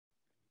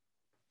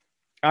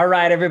All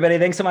right, everybody.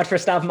 Thanks so much for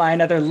stopping by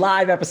another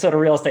live episode of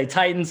Real Estate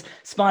Titans,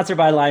 sponsored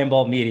by Lion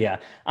Bolt Media.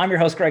 I'm your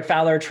host, Greg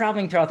Fowler,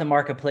 traveling throughout the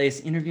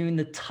marketplace, interviewing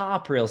the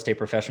top real estate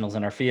professionals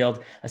in our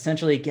field,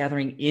 essentially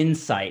gathering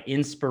insight,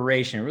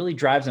 inspiration. It really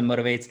drives and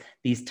motivates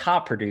these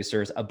top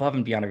producers above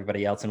and beyond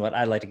everybody else in what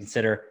I like to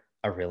consider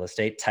a real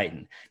estate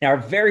titan. Now, our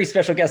very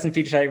special guest and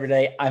feature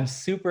today, I'm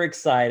super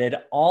excited,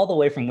 all the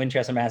way from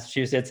Winchester,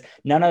 Massachusetts,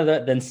 none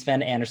other than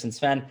Sven Anderson.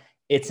 Sven,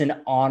 it's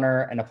an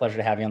honor and a pleasure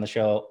to have you on the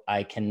show.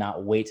 I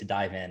cannot wait to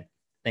dive in.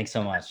 Thanks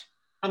so much.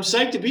 I'm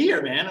psyched to be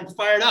here, man. I'm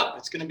fired up.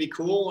 It's going to be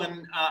cool,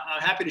 and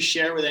I'm happy to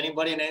share with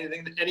anybody and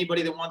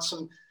anybody that wants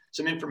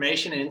some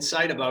information and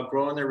insight about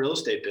growing their real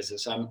estate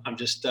business. I'm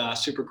just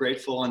super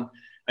grateful, and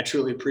I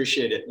truly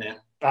appreciate it, man.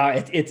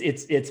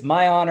 It's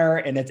my honor,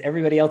 and it's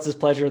everybody else's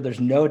pleasure. There's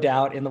no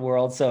doubt in the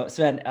world. So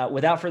Sven,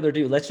 without further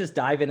ado, let's just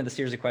dive into the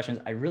series of questions.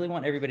 I really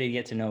want everybody to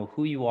get to know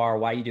who you are,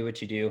 why you do what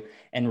you do,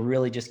 and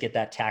really just get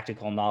that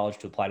tactical knowledge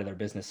to apply to their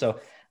business. So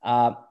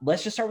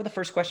let's just start with the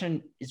first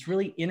question. It's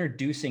really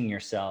introducing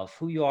yourself,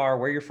 who you are,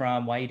 where you're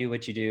from, why you do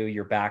what you do,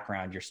 your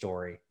background, your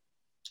story.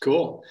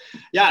 Cool.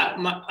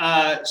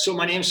 Yeah. So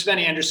my name's Sven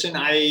Anderson.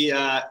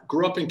 I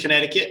grew up in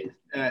Connecticut.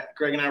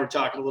 Greg and I were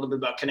talking a little bit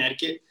about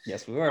Connecticut.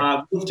 Yes, we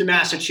were. Moved to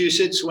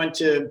Massachusetts, went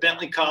to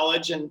Bentley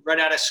College, and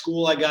right out of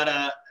school, I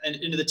got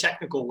into the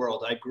technical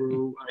world. I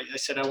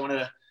said I wanted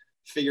to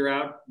figure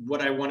out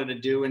what I wanted to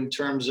do in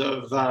terms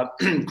of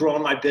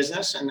growing my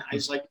business. And I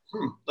was like,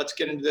 let's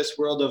get into this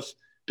world of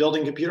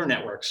building computer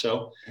networks.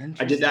 So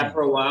I did that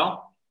for a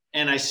while.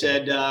 And I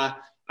said,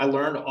 I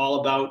learned all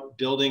about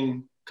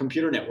building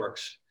computer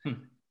networks.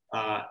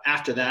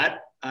 After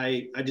that,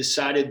 I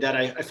decided that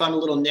I found a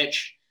little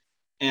niche,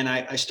 and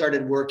I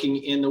started working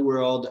in the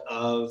world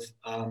of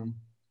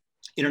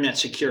internet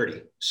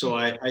security. So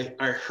I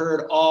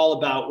heard all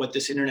about what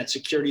this internet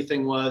security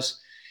thing was.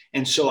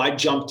 And so I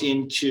jumped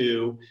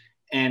into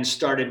and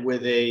started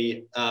with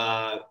a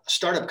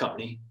startup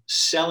company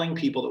selling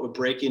people that would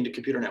break into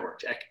computer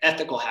networks,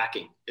 ethical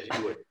hacking, if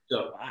you would.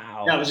 So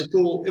wow. Yeah, it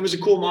was a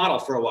cool model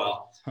for a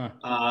while.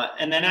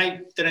 And then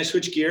I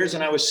switched gears,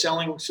 and I was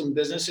selling some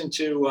business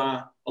into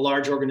a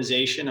large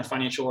organization, a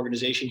financial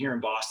organization here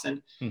in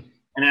Boston.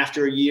 And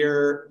after a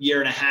year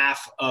and a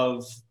half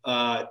of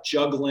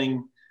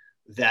juggling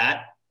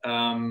that,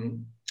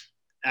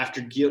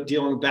 after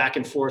dealing back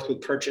and forth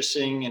with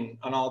purchasing and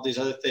on all these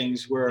other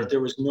things where there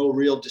was no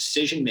real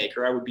decision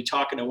maker, I would be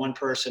talking to one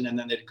person, and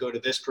then they'd go to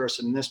this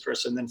person and this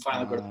person, and then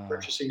finally go to the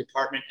purchasing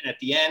department. And at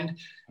the end,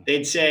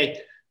 they'd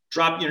say,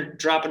 drop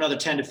another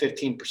 10 to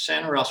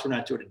 15%, or else we're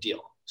not doing a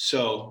deal.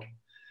 So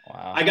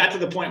wow. I got to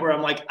the point where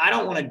I'm like, I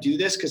don't want to do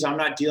this because I'm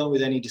not dealing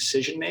with any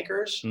decision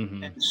makers.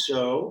 And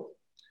so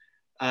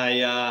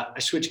I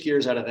switched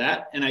gears out of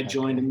that, and I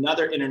joined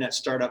another internet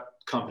startup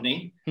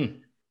company,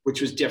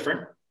 which was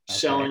different.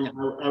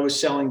 I was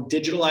selling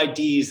digital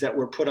IDs that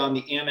were put on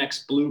the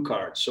Amex Blue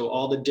card. So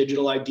all the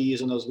digital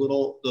IDs and those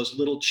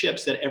little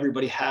chips that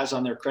everybody has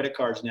on their credit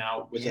cards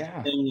now was a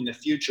thing in the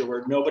future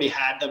where nobody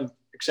had them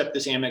except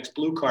this Amex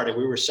Blue card, and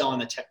we were selling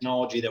the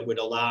technology that would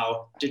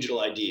allow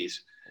digital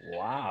IDs.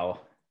 Wow.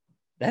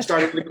 That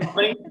started the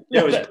company.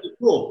 Yeah, it was pretty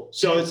cool.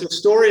 So the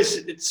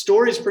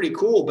story is pretty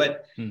cool,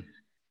 but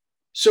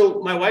so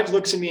my wife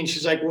looks at me and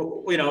she's like,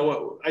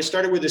 well, I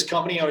started with this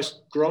company. I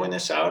was growing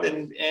this out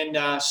and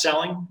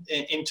selling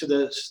into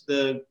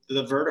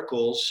the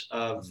verticals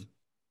of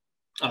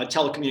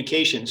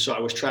telecommunications. So I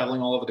was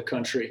traveling all over the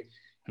country.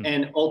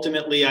 And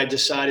ultimately I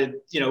decided,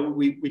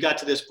 we got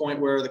to this point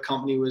where the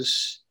company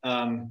was,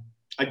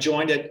 I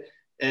joined it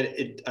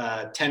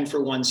at 10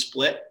 for 1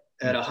 split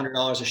at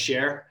 $100 a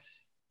share.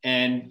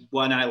 And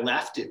when I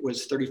left, it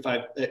was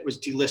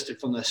delisted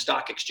from the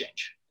stock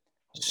exchange.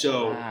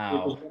 So wow.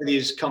 It was one of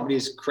these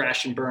companies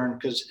crash and burn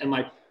and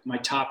my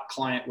top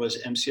client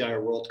was MCI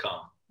or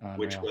WorldCom,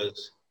 which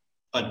was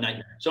a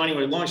nightmare. So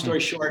anyway, long story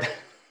short,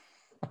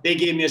 they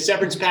gave me a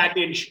severance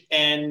package,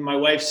 and my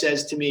wife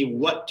says to me,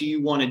 "What do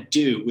you want to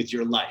do with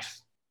your life?"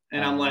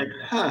 And I'm like,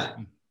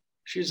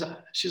 She's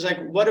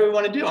like, "What do we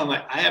want to do?" I'm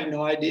like, "I have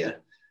no idea."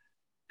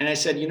 And I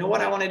said, "You know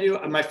what I want to do?"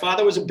 My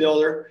father was a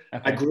builder.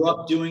 Okay. I grew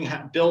up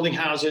building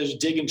houses,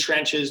 digging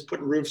trenches,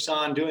 putting roofs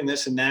on, doing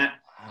this and that.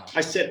 Wow.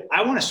 I said,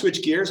 "I want to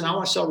switch gears and I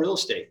want to sell real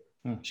estate."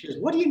 She goes,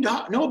 "What do you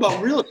not know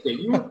about real estate?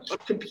 You're a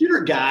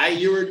computer guy.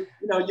 You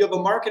have a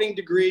marketing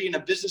degree and a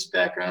business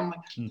background."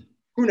 I'm like,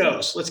 who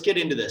knows? Let's get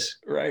into this.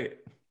 Right.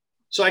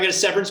 So I got a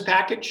severance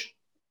package,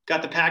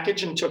 got the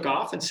package, and took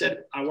off and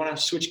said, I want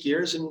to switch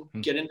gears and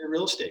get into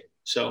real estate.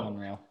 So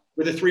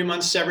with a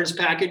 3-month severance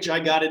package, I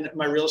got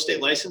my real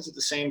estate license at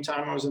the same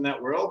time I was in that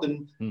world.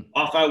 And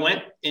off I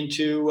went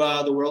into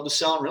the world of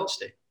selling real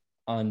estate.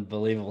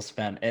 Unbelievable,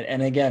 Sven.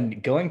 And again,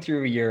 going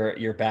through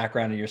your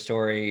background and your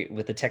story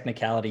with the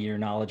technicality, your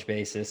knowledge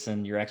basis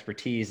and your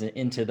expertise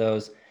into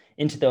those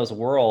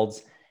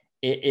worlds,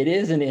 it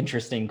is an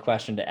interesting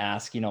question to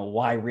ask,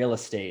 why real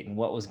estate and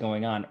what was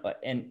going on.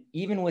 And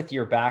even with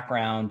your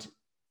background,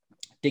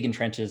 digging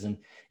trenches and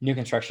new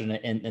construction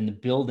and the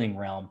building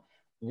realm,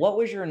 what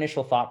was your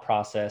initial thought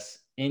process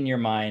in your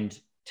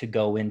mind to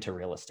go into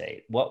real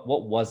estate? What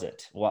was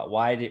it?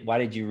 Why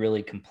did you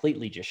really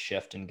completely just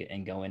shift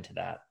and go into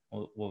that?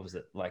 What was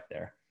it like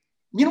there?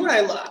 You know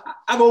what?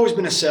 I've always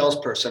been a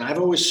salesperson. I've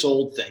always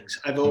sold things.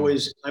 I've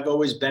always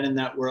been in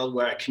that world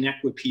where I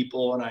connect with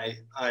people and I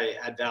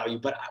add value.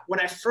 But when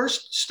I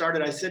first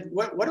started, I said,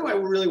 what do I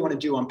really want to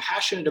do? I'm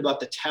passionate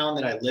about the town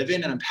that I live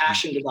in, and I'm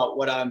passionate about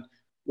what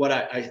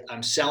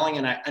I'm selling,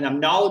 and I'm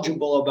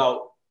knowledgeable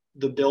about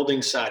the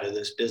building side of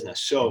this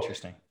business. So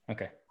interesting.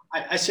 Okay.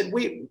 I said,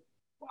 wait,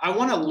 I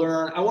want to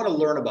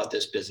learn about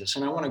this business,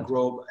 and I want to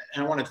grow,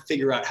 and I want to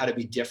figure out how to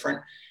be different.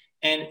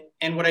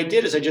 And what I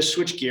did is I just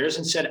switched gears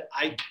and said,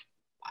 I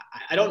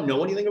don't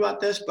know anything about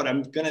this, but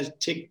I'm going to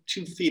take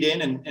 2 feet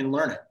in and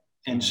learn it.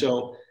 And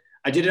so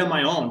I did it on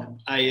my own.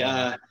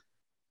 I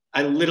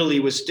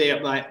literally would stay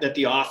at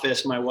the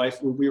office. My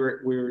wife,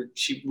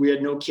 we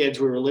had no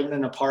kids. We were living in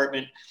an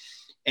apartment,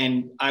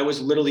 and I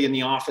was literally in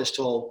the office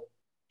till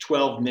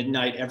 12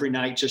 midnight every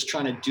night, just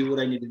trying to do what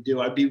I needed to do.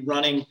 I'd be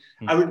running.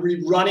 I would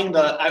be running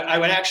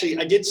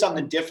I did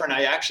something different.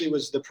 I actually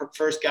was the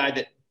first guy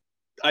that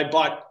I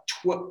bought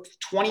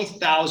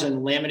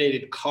 20,000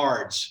 laminated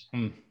cards,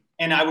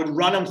 and I would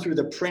run them through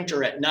the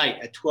printer at night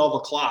at 12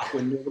 o'clock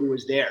when nobody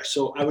was there.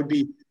 So I would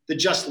be, the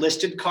just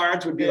listed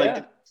cards would be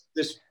like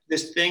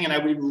this thing, and I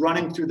would be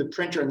running through the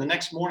printer, and the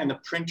next morning the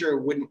printer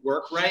wouldn't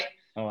work right.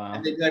 Oh, wow.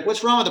 And they'd be like,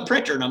 "What's wrong with the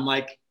printer?" And I'm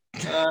like,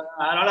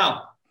 I don't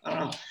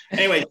know.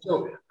 Anyway,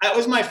 so that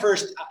was my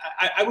first,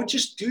 I would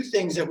just do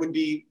things that would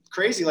be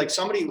crazy. Like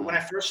when I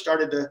first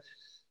started,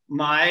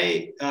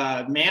 my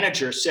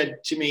manager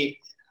said to me,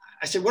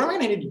 I said, "What am I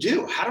going to need to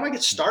do? How do I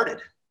get started?"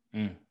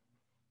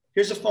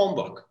 Here's a phone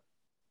book.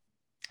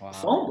 Wow.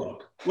 Phone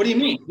book? What do you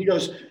mean? He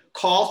goes,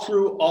 "Call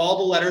through all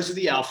the letters of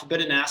the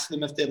alphabet and ask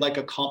them if they'd like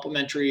a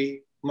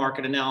complimentary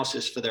market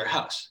analysis for their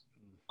house."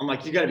 I'm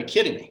like, "You got to be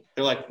kidding me."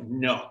 They're like,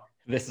 "No.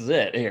 This is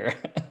it here."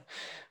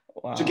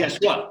 Wow. So guess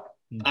what?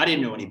 I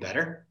didn't know any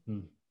better.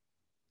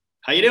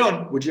 "How you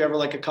doing? Would you ever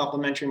like a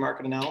complimentary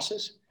market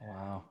analysis?"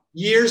 Wow.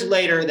 Years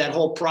later, that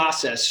whole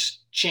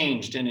process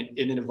changed and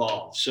it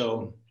evolved.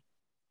 So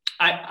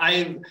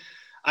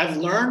I've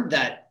learned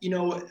that,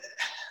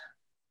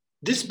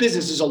 this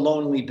business is a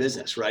lonely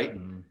business, right?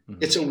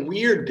 It's a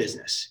weird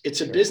business.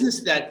 It's a business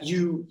that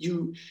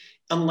you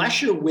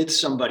unless you're with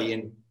somebody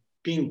and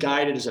being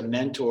guided as a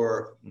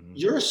mentor,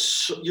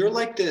 you're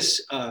like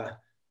this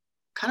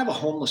kind of a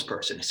homeless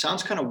person. It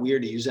sounds kind of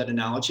weird to use that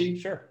analogy.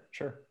 Sure.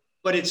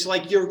 But it's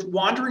like you're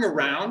wandering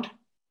around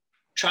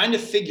trying to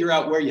figure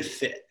out where you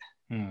fit.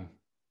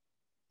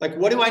 Like,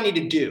 what do I need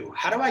to do?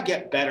 How do I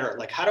get better?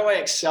 Like, how do I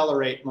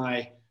accelerate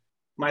my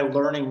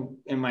learning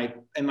and my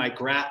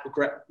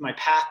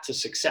path to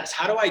success?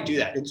 How do I do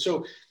that? And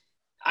so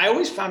I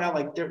always found out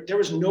like there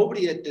was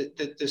nobody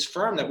at this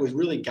firm that would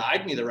really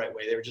guide me the right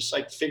way. They were just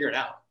like, figure it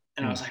out.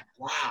 And I was like,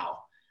 wow.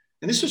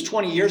 And this was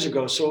 20 years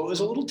ago. So it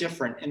was a little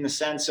different in the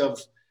sense of,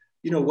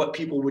 what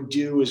people would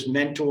do as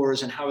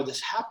mentors and how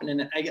this happened.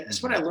 And I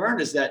guess what I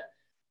learned is that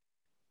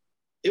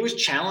it was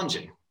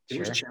challenging. It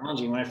was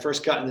challenging. When I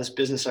first got in this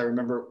business, I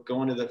remember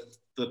going to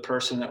the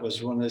person that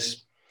was one of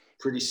this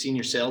pretty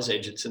senior sales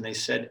agents. And I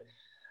said,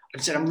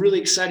 "I'm really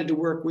excited to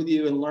work with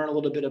you and learn a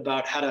little bit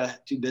about how to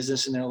do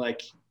business." And they're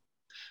like,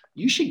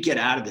 "You should get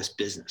out of this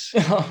business.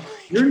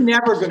 You're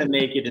never going to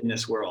make it in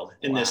this world,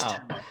 in this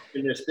town,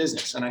 in this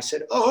business." And I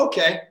said, "Oh,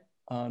 okay."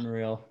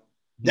 Unreal.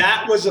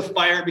 That was a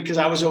fire because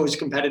I was always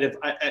competitive.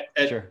 I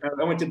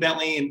went to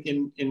Bentley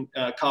in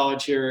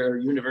college here, or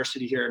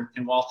university here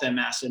in Waltham,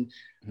 Mass. And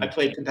I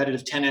played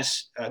competitive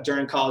tennis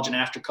during college and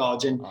after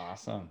college. And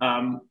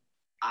awesome.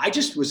 I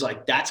just was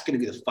like, that's going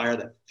to be the fire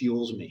that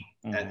fuels me,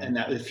 and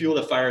that the fuel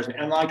that fires me.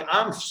 And like,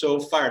 I'm so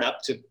fired up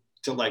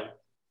to like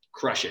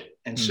crush it.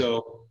 And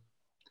so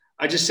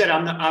I just said,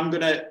 I'm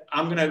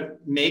gonna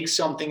make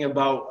something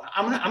about.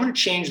 I'm gonna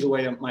change the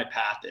way my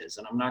path is,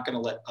 and I'm not gonna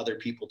let other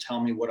people tell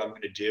me what I'm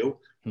gonna do.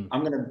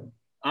 I'm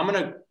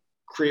gonna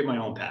create my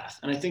own path.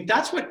 And I think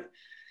that's what.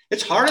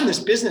 It's hard in this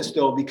business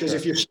though, because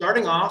if you're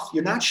starting off,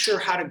 you're not sure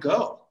how to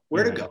go,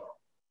 where to go,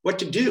 what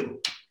to do.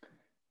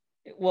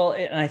 Well,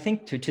 and I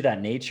think to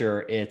that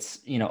nature, it's,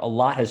 a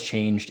lot has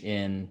changed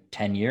in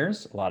 10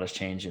 years. A lot has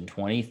changed in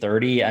 20,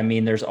 30. I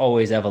mean, there's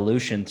always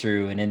evolution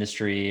through an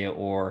industry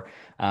or,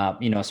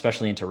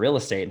 especially into real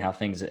estate and how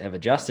things have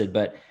adjusted.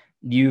 But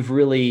you've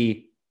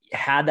really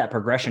had that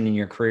progression in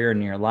your career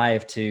and in your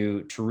life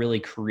to really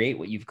create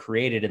what you've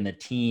created in the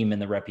team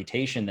and the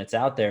reputation that's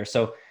out there.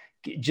 So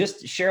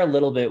just share a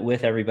little bit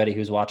with everybody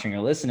who's watching or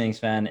listening,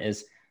 Sven,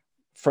 is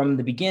from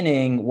the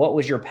beginning, what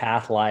was your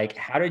path like?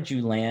 How did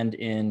you land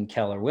in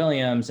Keller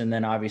Williams? And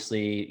then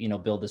obviously,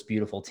 build this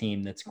beautiful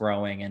team that's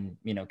growing and,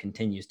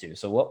 continues to.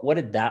 So what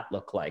did that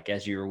look like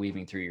as you were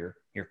weaving through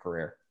your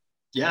career?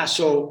 Yeah.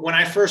 So when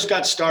I first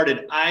got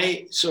started,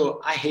 I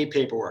hate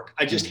paperwork.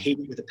 I just hate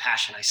it with a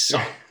passion. I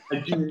suck. I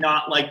do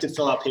not like to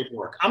fill out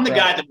paperwork. I'm the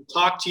guy that will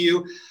talk to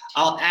you.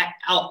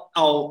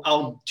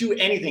 I'll do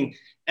anything.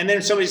 And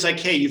then somebody's like,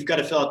 "Hey, you've got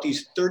to fill out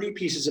these 30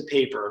 pieces of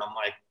paper." And I'm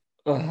like,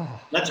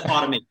 let's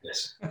automate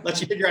this.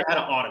 Let's figure out how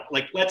to audit.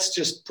 Like, let's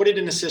just put it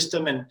in the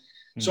system. And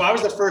So I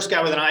was the first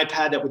guy with an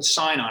iPad that would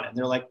sign on it. And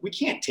they're like, we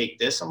can't take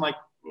this. I'm like,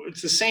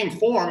 it's the same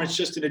form. It's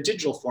just in a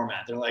digital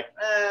format. They're like,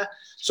 eh.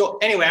 So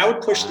anyway, I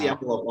would push the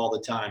envelope all the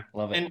time.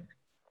 Love it. And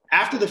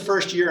after the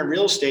first year in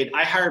real estate,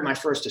 I hired my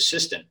first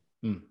assistant.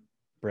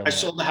 I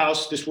sold the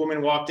house. This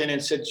woman walked in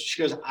and said,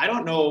 she goes, I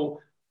don't know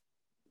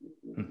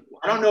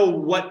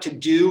what to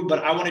do, but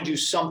I want to do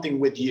something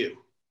with you.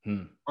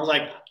 I was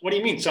like, what do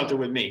you mean something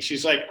with me?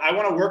 She's like, I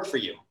want to work for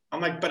you.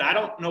 I'm like, but I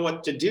don't know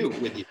what to do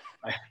with you.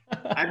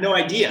 I have no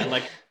idea.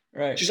 Like,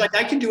 right. She's like,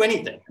 I can do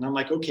anything. And I'm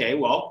like, okay,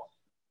 well,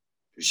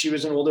 she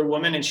was an older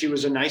woman and she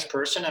was a nice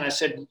person. And I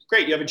said,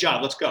 great, you have a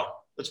job. Let's go.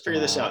 Let's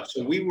figure this out.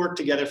 So we worked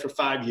together for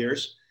 5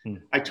 years.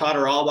 I taught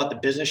her all about the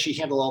business. She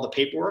handled all the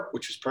paperwork,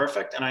 which was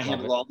perfect. And I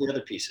handled all the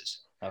other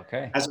pieces.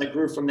 Okay. As I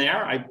grew from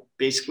there, I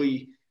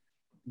basically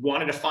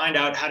wanted to find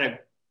out how to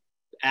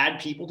add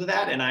people to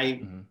that. And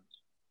I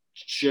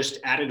just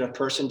added a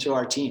person to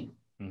our team.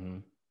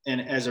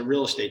 And as a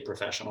real estate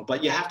professional,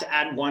 but you have to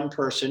add one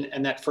person,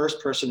 and that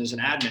first person is an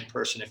admin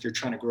person if you're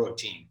trying to grow a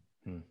team,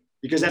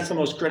 because that's the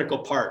most critical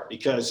part.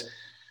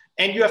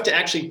 And you have to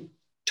actually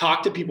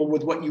talk to people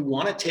with what you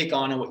want to take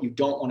on and what you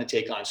don't want to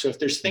take on. So if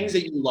there's things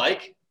that you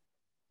like,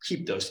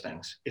 keep those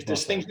things. If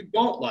there's things you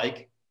don't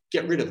like,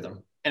 get rid of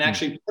them and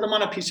actually put them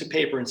on a piece of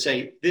paper and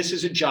say, this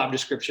is a job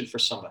description for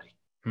somebody.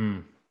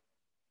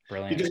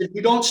 Brilliant. Because if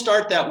you don't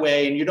start that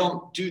way and you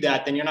don't do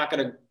that, then you're not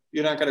going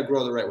to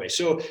grow the right way.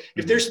 So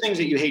if there's things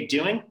that you hate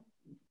doing,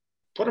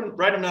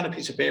 write them on a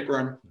piece of paper,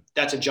 and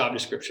that's a job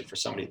description for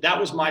somebody. That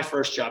was my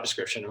first job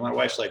description. And my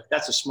wife's like,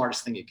 that's the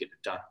smartest thing you could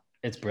have done.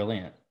 It's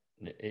brilliant.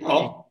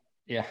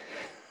 Yeah.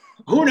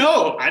 Who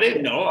knows? I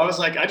didn't know. I was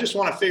like, I just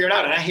want to figure it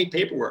out. And I hate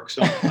paperwork.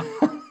 So,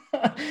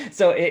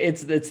 so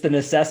it's the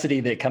necessity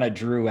that kind of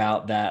drew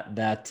out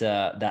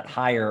that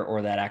hire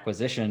or that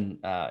acquisition,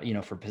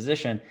 for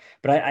position.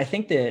 But I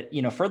think that,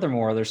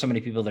 furthermore, there's so many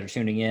people that are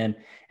tuning in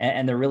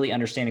and they're really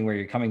understanding where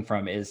you're coming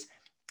from is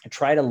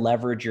try to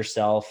leverage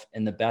yourself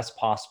in the best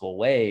possible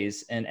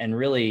ways. And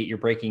really you're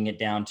breaking it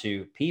down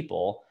to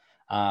people,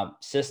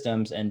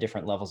 systems, and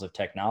different levels of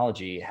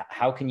technology.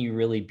 How can you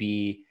really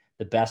be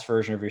the best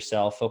version of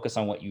yourself, focus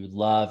on what you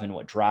love and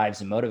what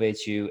drives and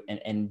motivates you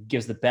and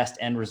gives the best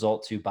end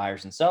result to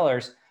buyers and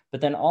sellers, but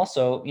then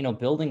also,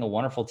 building a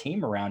wonderful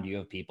team around you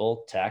of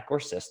people, tech or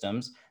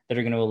systems that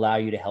are going to allow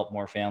you to help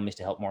more families,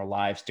 to help more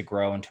lives, to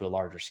grow into a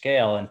larger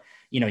scale. And,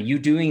 you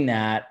doing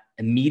that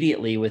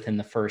immediately within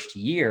the first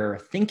year,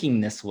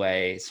 thinking this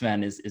way,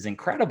 Sven, is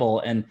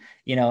incredible. And,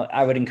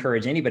 I would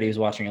encourage anybody who's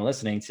watching and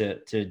listening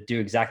to do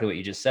exactly what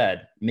you just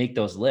said, make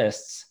those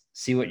lists,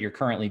 see what you're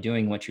currently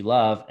doing, what you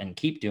love, and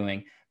keep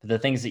doing. But the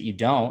things that you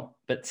don't,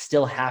 but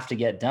still have to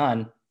get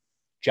done,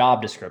 job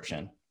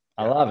description.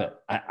 I love it.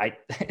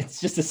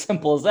 It's just as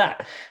simple as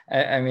that.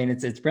 I mean,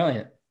 it's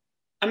brilliant.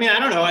 I mean, I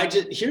don't know.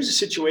 Here's a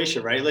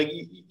situation, right? Like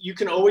you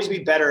can always be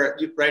better,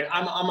 right?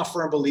 I'm a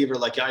firm believer.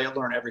 Like I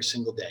learn every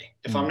single day.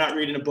 If I'm not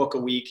reading a book a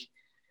week,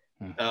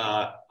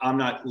 I'm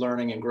not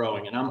learning and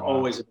growing, and I'm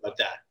always about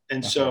that.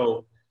 And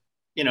so,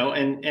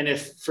 and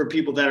if for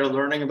people that are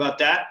learning about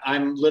that,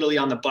 I'm literally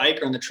on the bike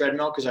or on the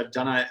treadmill because I've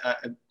done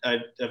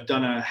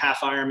a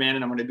half Ironman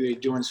and I'm going to be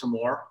doing some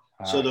more.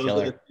 So those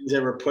are the things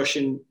that were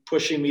pushing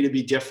me to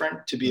be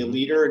different, to be a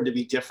leader, and to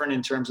be different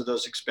in terms of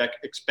those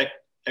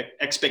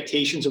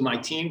expectations of my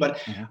team. But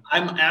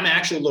I'm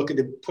actually looking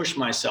to push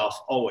myself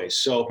always.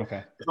 So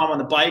if I'm on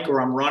the bike or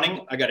I'm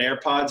running, I got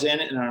AirPods in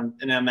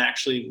and I'm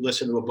actually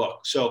listening to a book.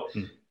 So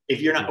if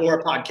you're not, or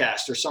a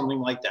podcast or something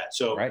like that.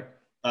 So,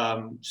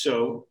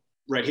 so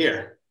right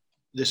here,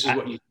 this is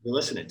what you should be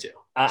listening to.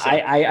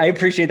 I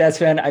appreciate that,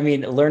 Sven. I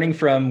mean, learning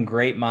from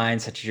great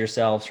minds such as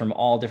yourselves from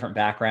all different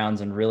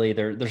backgrounds, and really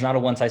there's not a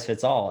one size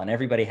fits all, and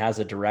everybody has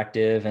a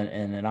directive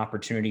and an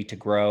opportunity to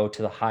grow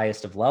to the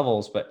highest of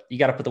levels, but you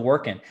got to put the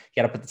work in,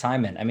 you got to put the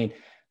time in. I mean,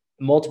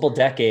 multiple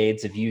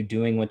decades of you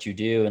doing what you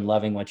do and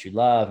loving what you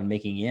love and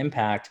making an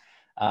impact.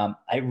 I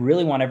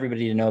really want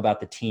everybody to know about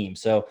the team.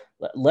 So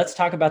let's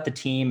talk about the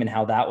team and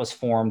how that was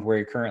formed, where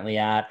you're currently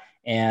at.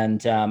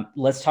 And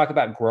let's talk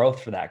about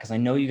growth for that, because I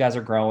know you guys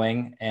are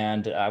growing,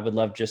 and I would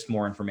love just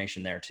more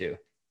information there too.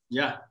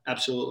 Yeah,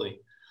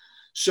 absolutely.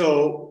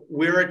 So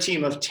we're a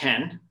team of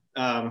 10,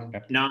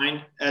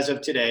 9 as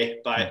of today,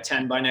 by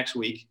 10 by next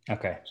week.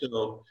 Okay.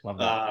 So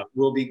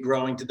we'll be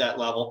growing to that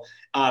level.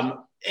 And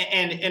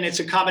it's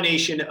a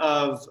combination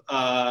of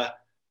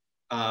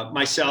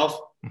myself,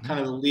 kind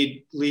of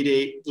the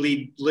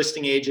lead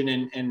listing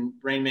agent and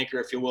rainmaker,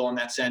 if you will, in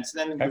that sense.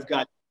 And then we've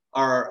got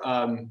our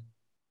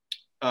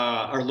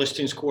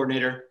listings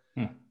coordinator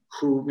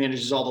who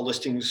manages all the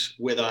listings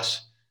with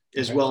us,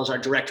 as well as our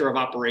director of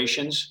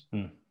operations,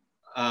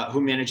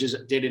 who manages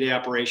day-to-day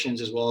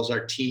operations, as well as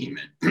our team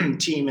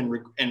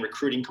and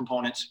recruiting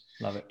components.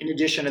 Love it. In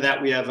addition to that,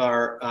 we have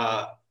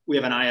we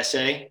have an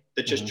ISA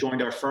that just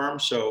joined our firm.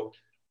 So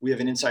we have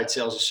an inside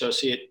sales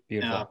associate.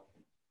 Beautiful.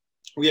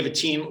 We have a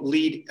team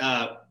lead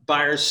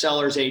buyers,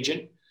 sellers,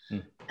 agent.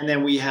 And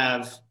then we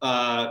have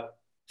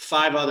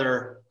four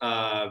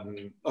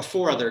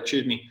other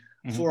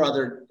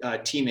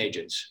team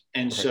agents.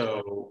 And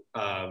so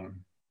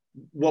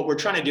what we're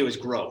trying to do is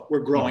grow. We're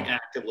growing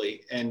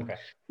actively. And Okay.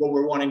 what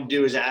we're wanting to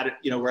do is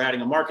we're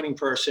adding a marketing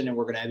person, and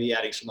we're going to be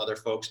adding some other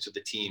folks to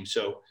the team.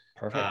 So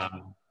Perfect.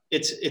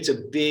 It's a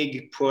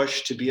big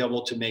push to be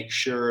able to make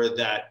sure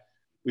that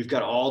we've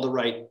got all the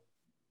right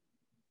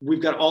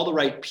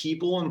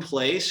people in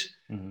place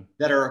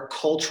that are a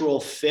cultural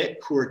fit,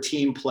 who are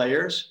team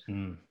players.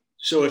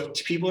 So if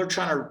people are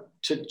trying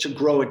to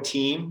grow a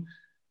team,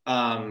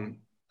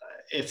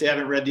 if they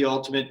haven't read The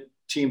Ultimate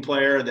Team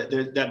Player,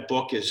 that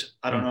book is,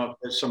 I don't know if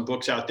there's some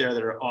books out there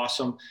that are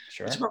awesome.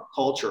 Sure. It's about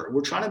culture.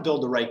 We're trying to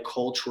build the right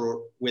culture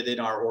within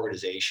our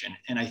organization.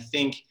 And I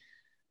think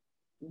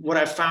what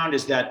I've found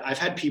is that I've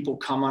had people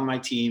come on my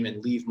team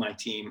and leave my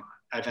team.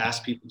 I've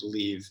asked people to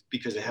leave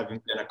because they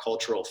haven't been a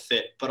cultural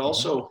fit, but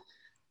also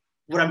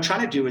what I'm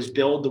trying to do is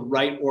build the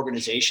right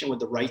organization with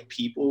the right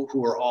people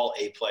who are all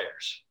A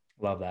players.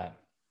 Love that.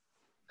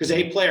 Because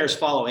A players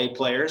follow A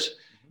players.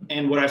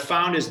 And what I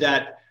found is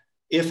that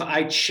if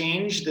I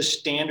change the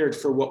standard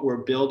for what we're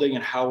building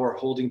and how we're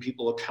holding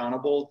people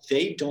accountable,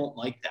 they don't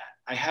like that.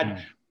 I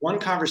had one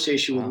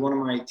conversation with one of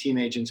my team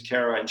agents,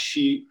 Kara, and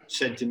she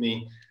said to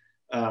me,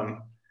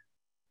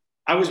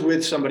 I was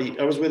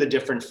with a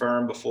different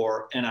firm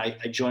before, and I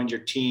joined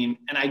your team.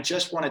 And I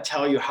just want to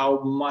tell you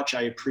how much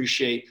I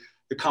appreciate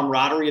the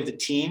camaraderie of the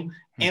team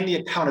and the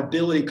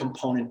accountability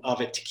component of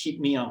it to keep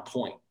me on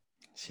point.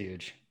 It's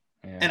huge.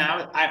 Yeah. And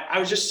I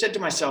was just said to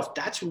myself,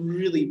 that's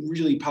really,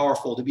 really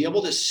powerful to be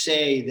able to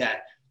say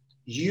that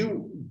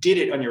you did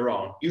it on your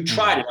own. You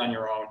tried it on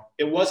your own.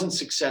 It wasn't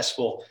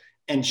successful.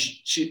 And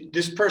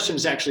this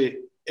person's actually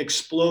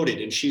exploded,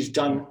 and she's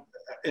done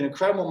an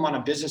incredible amount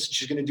of business.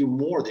 She's going to do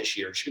more this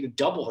year. She's going to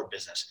double her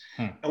business.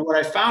 And what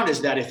I found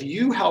is that if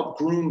you help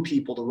groom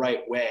people the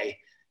right way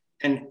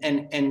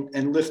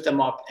and lift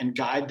them up and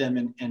guide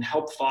them and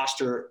help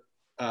foster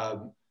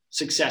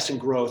success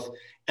and growth,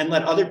 and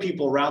let other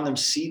people around them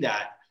see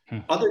that,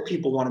 other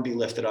people want to be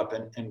lifted up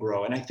and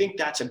grow. And I think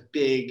that's a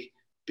big,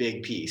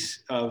 big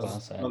piece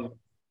of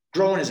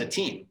growing as a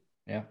team.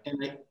 Yeah.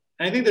 And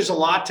I think there's a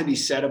lot to be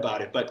said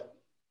about it. But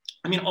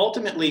I mean,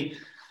 ultimately,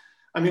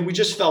 we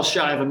just fell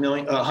shy of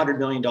 $100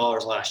 million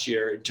last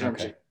year in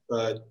terms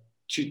of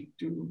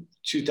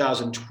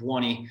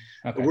 2020.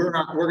 Okay. We're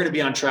going to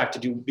be on track to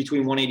do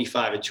between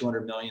 185 and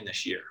 200 million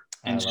this year.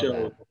 And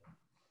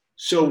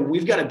so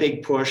we've got a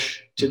big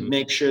push to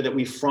make sure that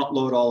we front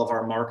load all of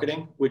our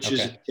marketing, which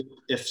is,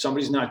 if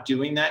somebody's not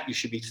doing that, you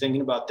should be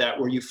thinking about that,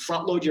 where you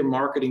front load your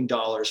marketing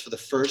dollars for the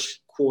first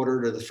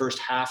quarter to the first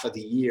half of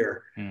the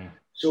year.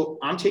 So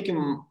I'm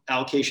taking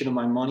allocation of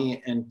my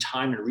money and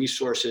time and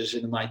resources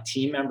into my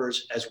team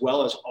members, as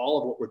well as all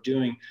of what we're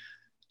doing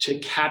to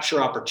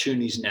capture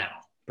opportunities now.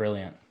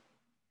 Brilliant.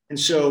 And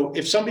so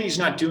if somebody's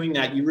not doing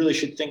that, you really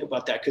should think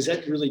about that, because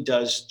that really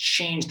does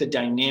change the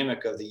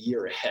dynamic of the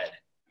year ahead.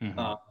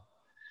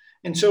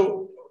 And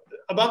so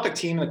about the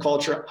team and the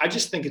culture, I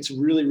just think it's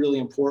really, really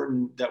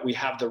important that we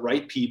have the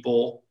right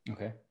people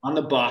on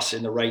the bus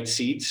in the right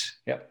seats.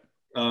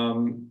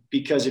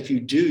 Because if you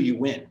do, you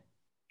win.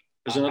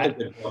 There's another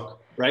good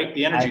book, right?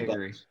 The Energy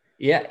Bus.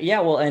 Yeah.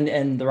 Well,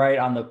 and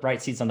the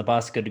right seats on the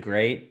bus, good to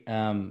great.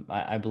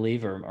 I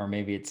believe, or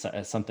maybe it's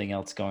something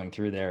else going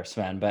through there,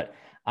 Sven. But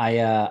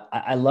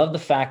I love the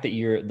fact that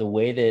the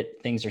way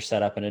that things are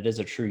set up, and it is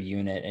a true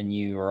unit, and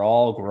you are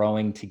all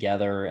growing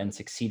together and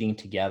succeeding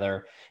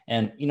together.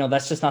 And,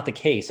 that's just not the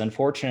case.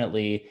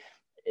 Unfortunately,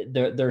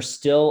 there's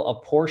still a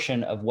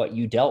portion of what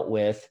you dealt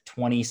with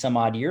 20 some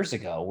odd years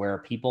ago, where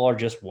people are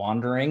just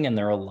wandering and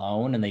they're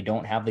alone and they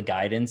don't have the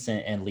guidance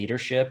and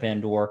leadership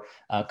or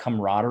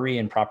camaraderie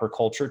and proper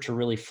culture to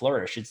really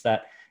flourish. It's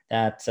that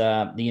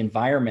the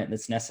environment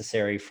that's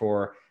necessary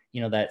for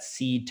that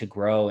seed to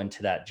grow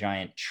into that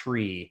giant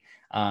tree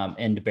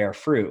and to bear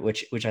fruit,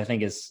 which I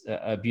think is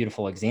a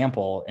beautiful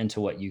example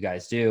into what you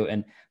guys do.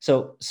 And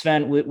so,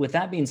 Sven, with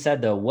that being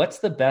said, though, what's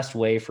the best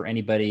way for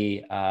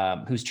anybody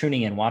who's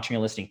tuning in, watching or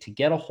listening, to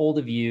get a hold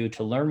of you,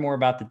 to learn more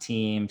about the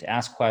team, to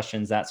ask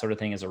questions, that sort of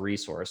thing, as a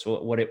resource?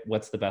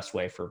 What's the best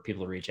way for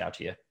people to reach out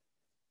to you?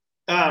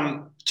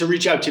 To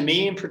reach out to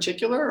me in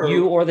particular?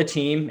 You or the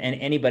team, and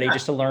anybody,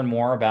 just to learn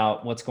more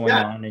about what's going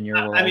on in your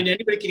world.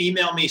 Anybody can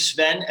email me,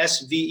 Sven,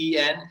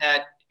 S-V-E-N,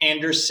 at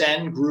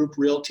Andersen Group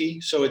Realty.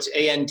 So it's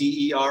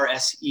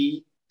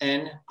ANDERSEN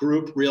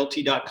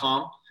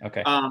grouprealty.com.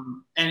 Okay.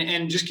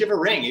 And just give a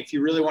ring. If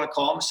you really want to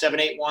call them,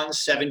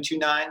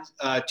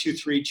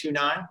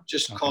 781-729-2329.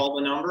 Just call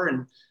the number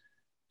and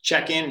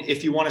check in.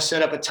 If you want to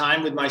set up a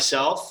time with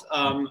myself,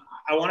 I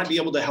want to be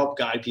able to help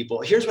guide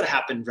people. Here's what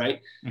happened, right?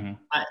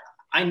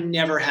 I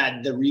never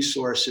had the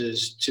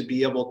resources to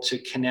be able to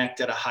connect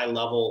at a high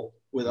level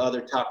with other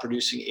top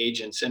producing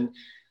agents. And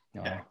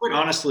quite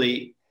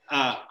honestly,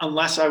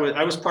 unless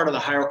I was part of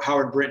the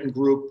Howard Brinton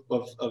group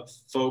of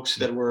folks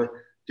that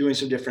were doing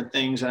some different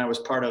things, and I was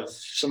part of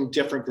some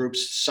different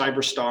groups,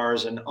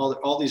 Cyberstars and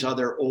all these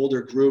other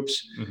older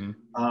groups.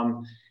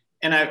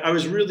 And I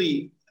was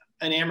really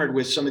enamored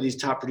with some of these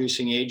top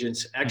producing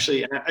agents.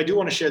 Actually, and I do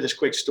want to share this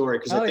quick story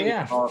because I think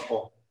it's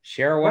powerful.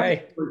 Share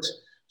away.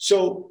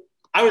 So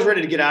I was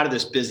ready to get out of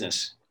this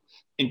business.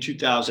 in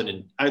 2000,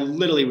 and I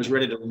literally was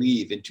ready to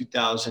leave in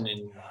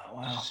 2007 Oh,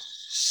 wow.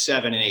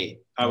 and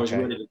 8. I was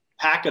Okay. ready to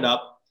pack it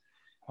up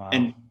Wow.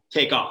 and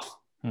take off.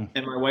 Hmm.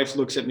 And my wife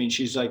looks at me and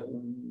she's like,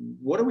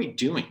 what are we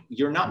doing?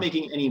 You're not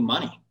making any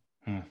money.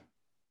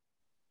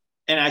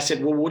 And I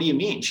said, well, what do you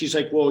mean? She's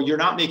like, well,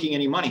 you're not making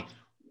any money.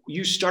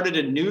 You started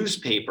a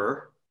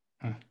newspaper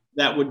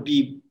that would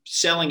be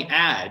selling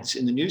ads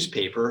in the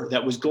newspaper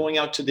that was going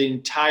out to the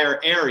entire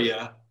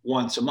area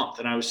once a month.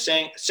 And I was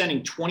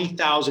sending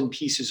 20,000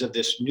 pieces of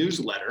this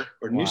newsletter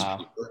or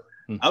newspaper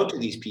out to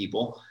these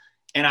people.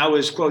 And I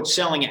was, quote,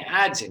 selling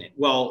ads in it.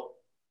 Well,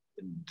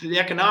 the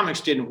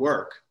economics didn't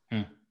work.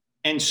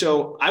 And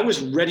so I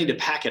was ready to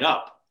pack it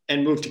up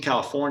and move to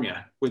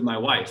California with my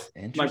wife.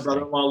 My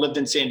brother-in-law lived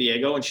in San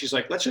Diego, and she's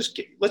like, let's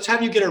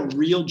have you get a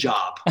real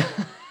job.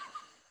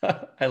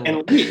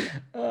 And leave.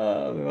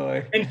 Oh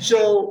boy. And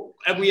so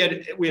we had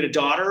a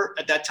daughter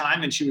at that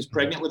time, and she was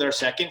pregnant with our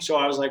second. So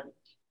I was like,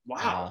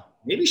 wow,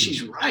 maybe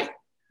she's right.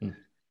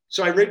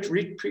 So I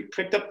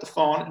picked up the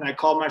phone and I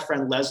called my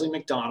friend Leslie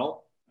McDonald,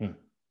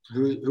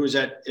 who was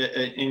in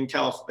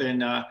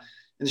the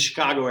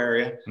Chicago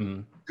area.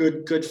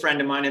 Good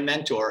friend of mine and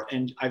mentor.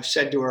 And I've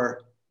said to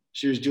her,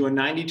 she was doing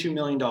 $92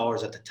 million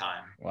at the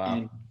time. Wow.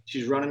 And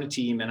she's running a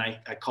team. And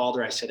I called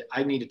her. I said,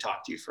 I need to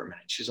talk to you for a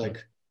minute. She's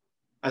like,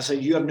 I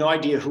said, you have no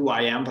idea who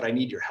I am, but I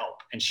need your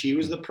help. And she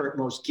was the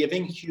most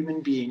giving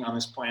human being on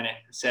this planet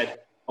and said,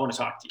 I want to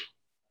talk to you.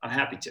 I'm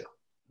happy to.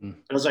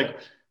 I was like,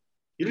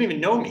 you don't even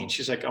know me. And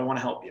she's like, I want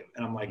to help you.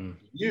 And I'm like,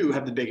 you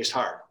have the biggest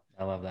heart.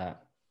 I love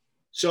that.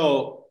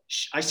 So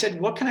I said,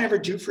 what can I ever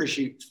do for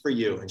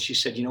you? And she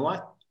said, you know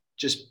what?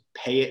 Just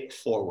pay it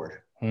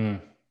forward.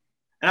 And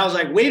I was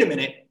like, wait a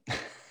minute.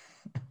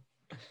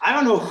 I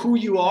don't know who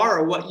you are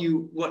or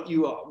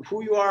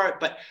who you are,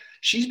 but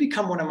she's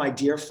become one of my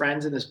dear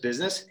friends in this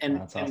business.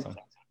 And, that's awesome. And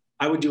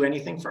I would do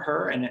anything for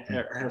her and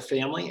her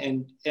family,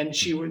 and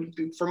she would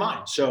do for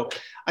mine. So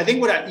I think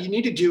you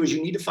need to do is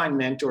you need to find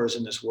mentors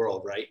in this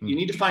world, right? You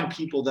need to find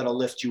people that'll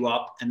lift you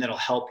up and that'll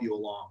help you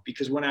along.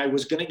 Because when I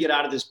was going to get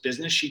out of this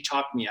business, she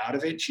talked me out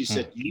of it. She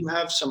said, you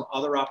have some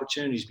other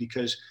opportunities,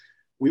 because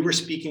we were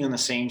speaking on the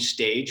same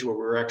stage where we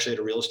were actually at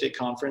a real estate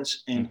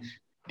conference, and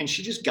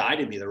she just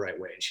guided me the right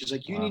way. And she's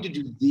like, you need to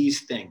do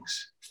these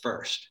things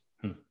first.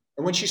 And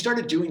when she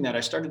started doing that, I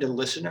started to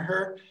listen to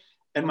her.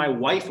 And my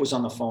wife was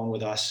on the phone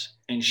with us,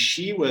 and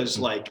she was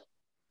like,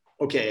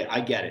 okay,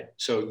 I get it.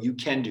 So you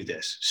can do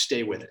this.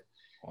 Stay with it.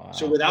 Wow.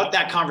 So without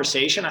that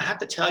conversation, I have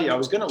to tell you, I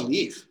was going to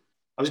leave.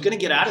 I was going to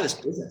get out of this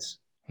business.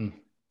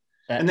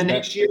 And the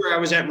next year I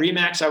was at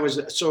Remax. I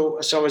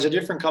was a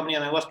different company,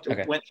 and I went to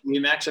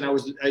Remax, and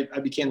I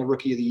became the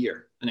rookie of the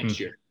year the next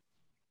year.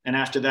 And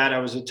after that, I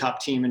was a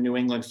top team in New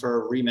England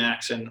for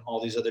Remax and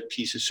all these other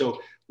pieces. So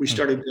we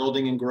started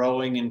building and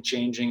growing and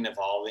changing and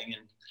evolving.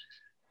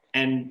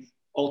 And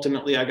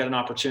ultimately, I got an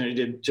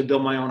opportunity to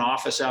build my own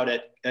office out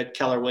at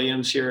Keller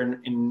Williams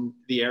here in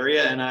the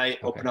area. And I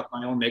opened up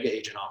my own mega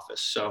agent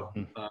office. So,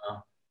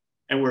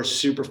 and we're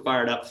super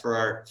fired up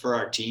for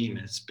our team.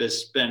 And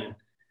it's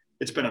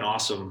been an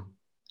awesome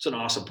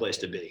place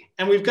to be.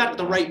 And we've got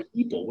the right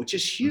people, which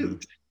is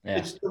huge.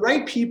 It's the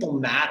right people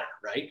matter,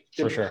 right?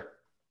 For sure.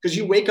 Because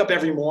you wake up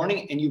every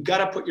morning and you've got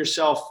to put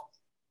yourself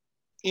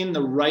in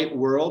the right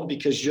world,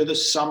 because you're the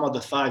sum of the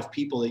 5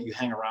 people that you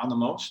hang around the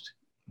most.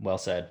 Well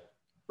said.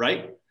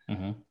 Right?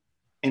 And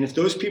if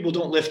those people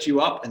don't lift you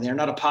up and they're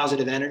not a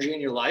positive energy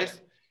in your life,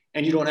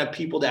 and you don't have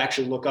people to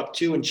actually look up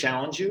to and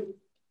challenge you,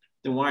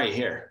 then why are you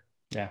here?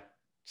 Yeah.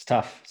 It's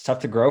tough. It's tough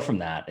to grow from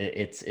that.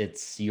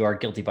 It's you are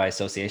guilty by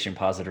association,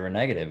 positive or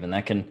negative, and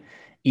that can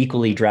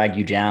equally drag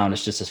you down.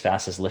 It's just as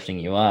fast as lifting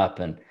you up.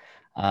 And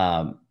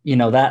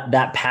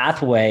that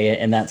pathway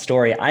and that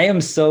story, I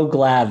am so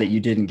glad that you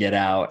didn't get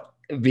out,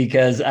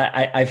 because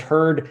I've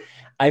heard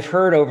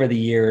over the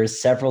years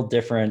several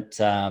different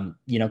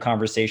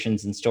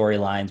conversations and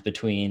storylines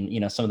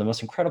between some of the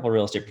most incredible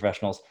real estate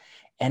professionals,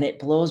 and it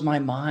blows my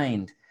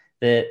mind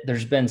that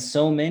there's been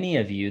so many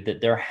of you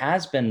that there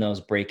has been those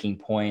breaking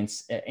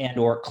points and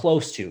or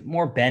close to,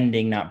 more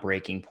bending, not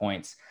breaking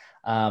points,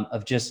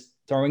 of just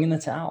throwing in the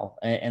towel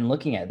and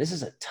looking at it. This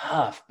is a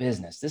tough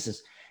business. This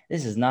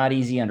is not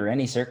easy under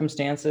any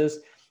circumstances,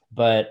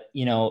 but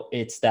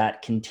it's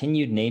that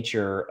continued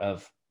nature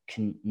of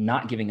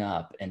not giving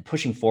up and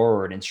pushing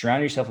forward and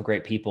surrounding yourself with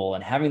great people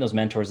and having those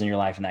mentors in your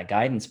life and that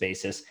guidance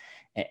basis,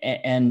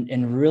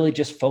 and really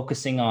just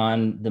focusing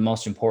on the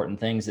most important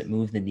things that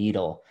move the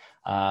needle.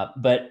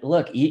 But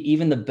look,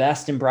 even the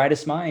best and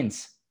brightest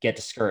minds get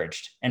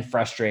discouraged and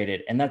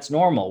frustrated, and that's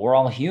normal. We're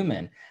all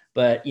human,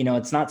 but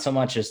it's not so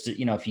much as to,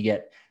 if you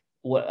get,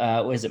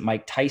 what is it,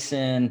 Mike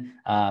Tyson,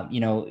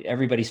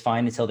 everybody's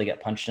fine until they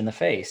get punched in the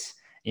face.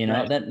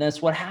 Right.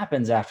 That's what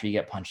happens after you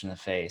get punched in the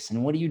face.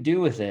 And what do you do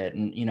with it?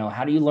 And,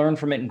 how do you learn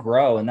from it and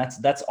grow? And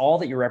that's all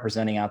that you're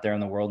representing out there in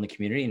the world, in the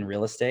community, in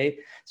real estate.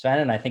 So,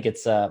 and I think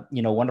it's a,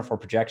 wonderful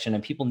projection,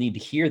 and people need to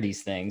hear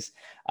these things.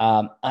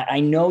 I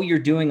know you're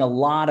doing a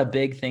lot of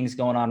big things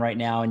going on right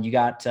now, and you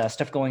got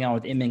stuff going on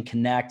with Inman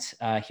Connect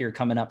here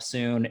coming up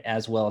soon,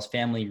 as well as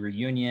Family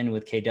Reunion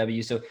with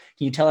KW. So can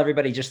you tell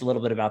everybody just a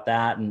little bit about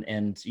that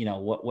and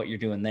what you're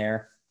doing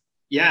there?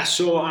 Yeah,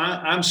 so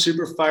I'm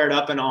super fired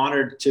up and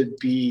honored to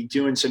be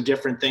doing some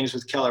different things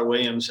with Keller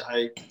Williams.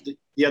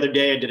 The other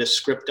day I did a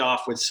script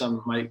off with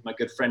my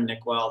good friend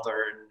Nick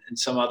Wilder and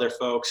some other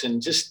folks,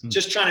 and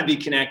just trying to be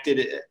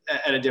connected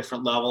at a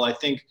different level. I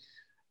think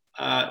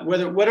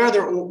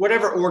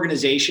whatever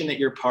organization that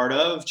you're part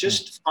of,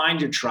 just find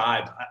your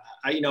tribe.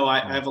 I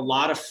have a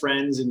lot of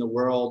friends in the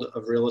world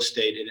of real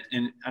estate,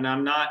 and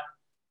I'm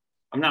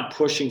not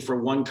pushing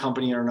for one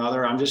company or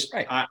another. I'm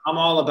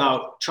all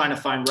about trying to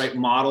find right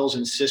models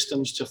and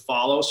systems to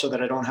follow so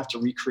that I don't have to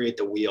recreate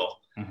the wheel.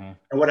 Mm-hmm.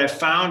 And what I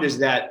found is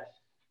that,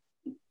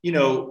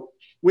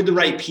 with the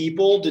right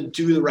people to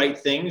do the right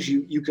things,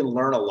 you can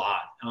learn a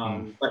lot.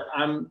 But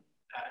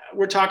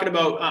we're talking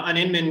about on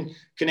Inman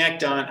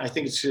Connect on, I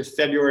think it's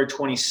February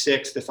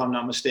 26th, if I'm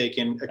not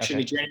mistaken.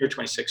 Actually, January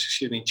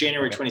 26th,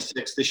 January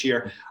 26th this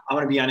year. I'm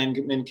going to be on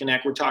Inman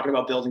Connect. We're talking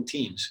about building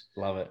teams.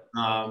 Love it.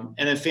 And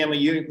then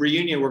Family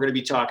Reunion, we're going to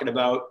be talking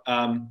about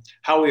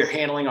how we are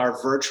handling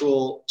our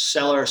virtual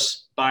seller,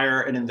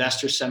 buyer, and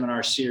investor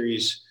seminar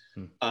series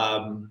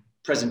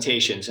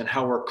presentations, and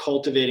how we're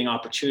cultivating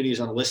opportunities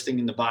on listing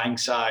in the buying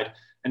side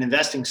and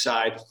investing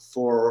side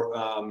for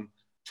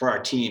our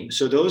team.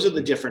 So those are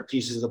the different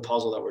pieces of the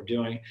puzzle that we're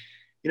doing.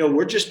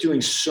 We're just doing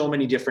so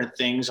many different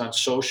things on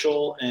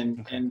social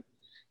and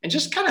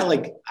just kind of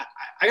like,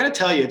 I got to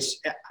tell you,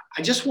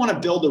 I just want to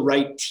build the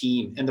right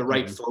team and the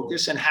right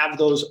focus and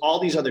have all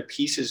these other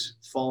pieces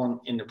fallen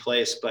into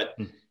place. But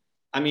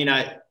I mean,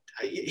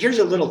 here's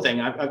a little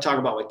thing I've talked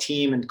about with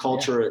team and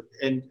culture.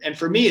 Yeah. And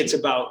for me, it's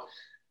about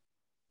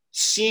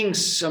seeing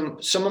some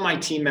of my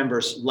team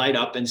members light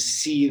up and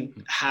see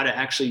how to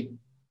actually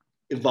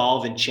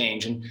evolve and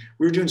change. And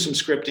we were doing some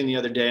scripting the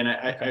other day, and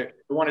I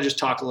want to just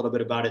talk a little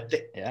bit about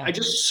it. I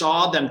just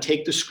saw them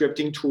take the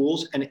scripting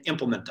tools and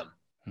implement them.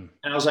 And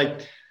I was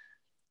like,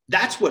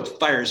 that's what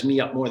fires me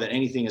up more than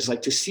anything, is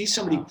like to see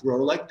somebody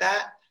grow like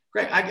that.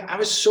 Greg, I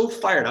was so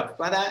fired up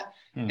by that.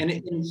 And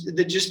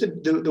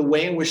the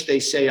way in which they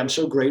say, I'm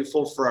so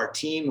grateful for our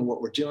team and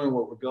what we're doing,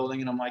 what we're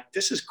building. And I'm like,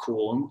 this is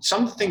cool. And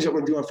some of the things that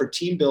we're doing for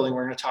team building,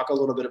 we're going to talk a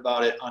little bit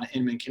about it on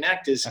Inman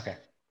Connect, is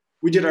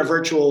we did our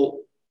virtual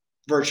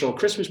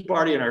Christmas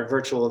party and our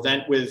virtual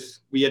event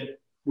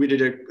we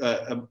did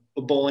a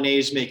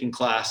bolognese making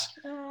class,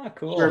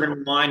 cool,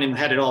 serving wine, and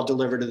had it all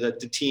delivered to the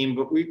team.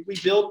 But we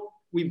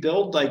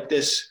build like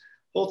this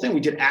whole thing. We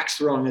did axe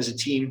throwing as a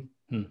team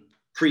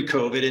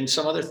pre-COVID and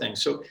some other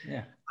things. So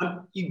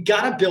you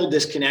got to build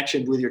this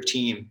connection with your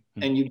team,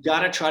 and you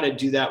got to try to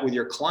do that with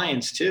your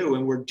clients too.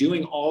 And we're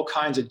doing all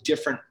kinds of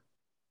different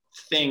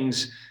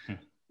things.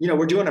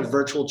 We're doing a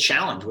virtual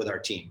challenge with our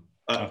team.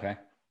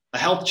 A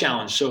health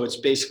challenge. So it's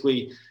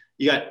basically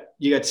you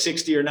got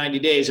 60 or 90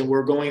 days, and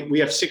we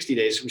have 60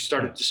 days. We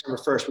started December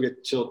 1st. We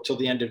get till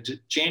the end of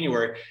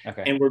January.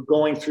 And we're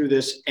going through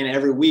this, and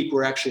every week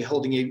we're actually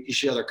holding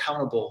each other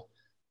accountable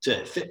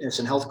to fitness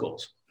and health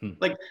goals.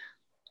 Like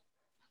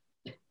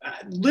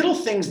little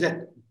things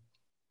that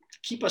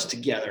keep us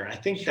together. And I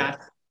think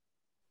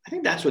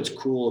that's what's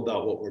cool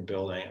about what we're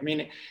building. I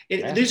mean,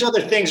 these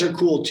other things are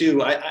cool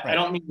too. I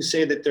don't mean to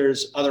say that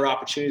there's other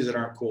opportunities that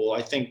aren't cool.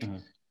 I think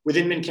with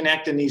Inman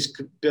Connect and these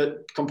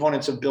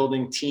components of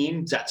building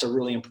teams, that's a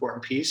really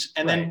important piece.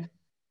 And then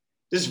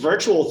this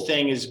virtual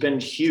thing has been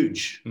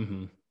huge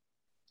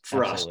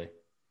for us.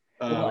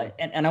 Well,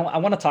 and I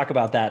want to talk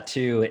about that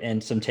too,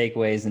 and some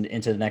takeaways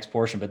into the next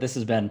portion, but this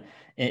has been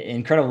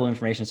incredible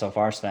information so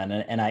far, Sven.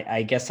 And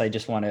I guess I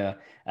just want to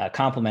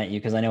compliment you,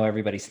 because I know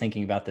everybody's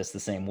thinking about this the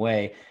same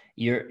way.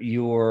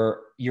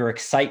 Your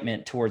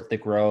excitement towards the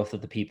growth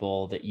of the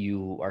people that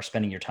you are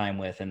spending your time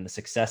with and the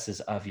successes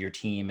of your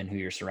team and who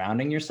you're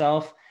surrounding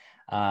yourself,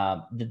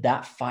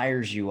 that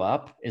fires you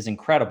up is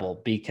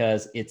incredible,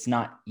 because it's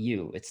not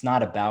you. It's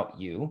not about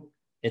you.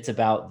 It's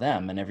about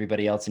them and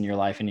everybody else in your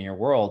life and in your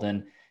world.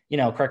 And,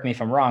 correct me if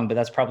I'm wrong, but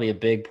that's probably a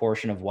big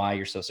portion of why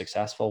you're so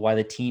successful, why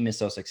the team is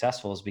so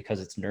successful, is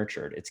because it's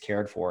nurtured, it's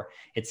cared for.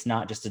 It's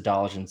not just a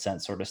dollars and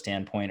cents sort of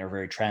standpoint or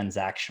very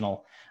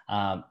transactional.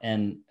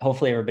 And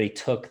hopefully everybody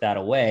took that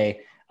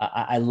away.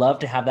 I love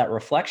to have that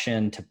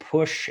reflection to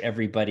push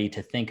everybody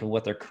to think of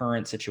what their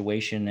current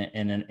situation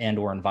and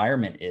or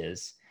environment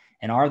is.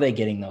 And are they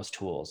getting those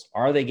tools?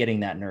 Are they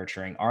getting that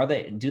nurturing?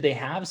 Do they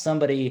have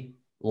somebody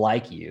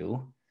like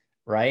you,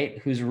 right,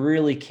 who's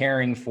really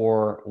caring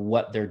for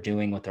what they're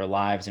doing with their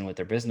lives and with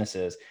their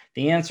businesses?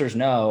 The answer is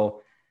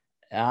no.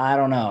 I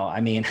don't know. I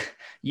mean,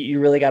 you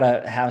really got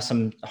to have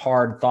some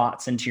hard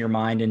thoughts into your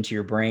mind, into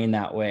your brain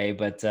that way.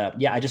 But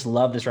yeah, I just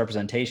love this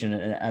representation,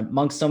 and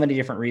amongst so many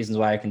different reasons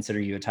why I consider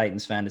you a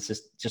Titans fan. It's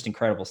just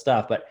incredible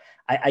stuff. But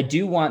I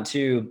do want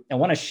to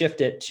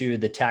shift it to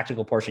the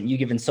tactical portion. You've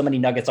given so many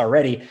nuggets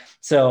already.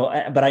 So,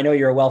 but I know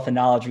you're a wealth of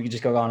knowledge. We could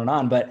just go on and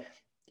on. But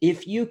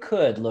if you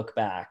could look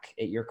back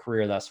at your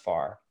career thus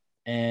far,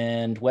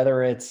 and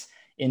whether it's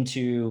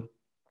into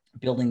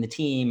building the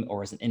team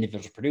or as an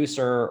individual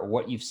producer or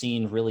what you've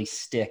seen really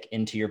stick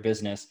into your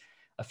business,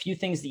 a few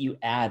things that you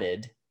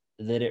added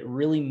that it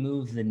really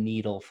moved the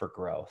needle for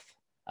growth.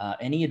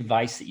 Any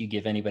advice that you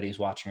give anybody who's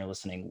watching or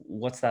listening?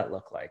 What's that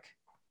look like?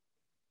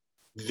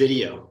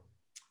 Video.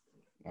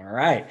 All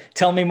right.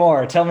 Tell me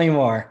more. Tell me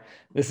more.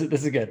 This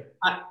is good.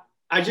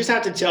 I just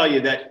have to tell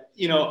you that,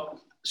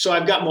 so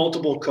I've got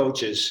multiple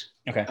coaches.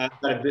 Okay. I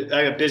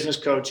got business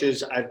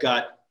coaches. I've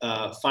got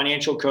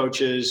financial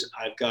coaches.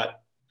 I've got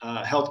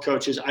health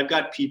coaches. I've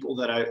got people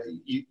that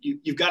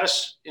you've got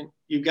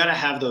to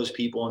have those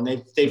people,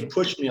 and they've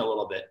pushed me a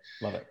little bit.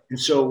 Love it. And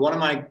so one of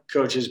my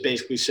coaches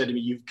basically said to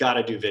me, "You've got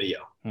to do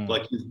video.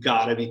 Like you've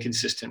got to be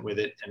consistent with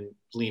it and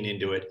lean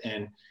into it."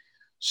 And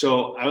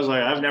so I was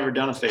like, I've never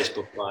done a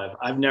Facebook Live.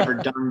 I've never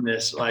done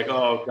this. Like,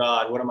 oh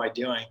God, what am I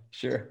doing?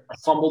 Sure. I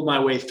fumbled my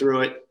way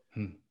through it.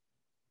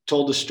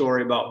 Told the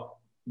story about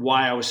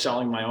why I was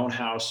selling my own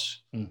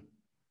house.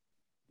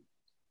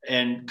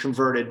 And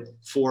converted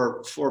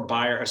four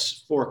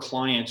buyers, four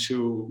clients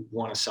who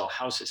want to sell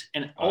houses.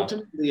 And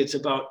ultimately it's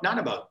not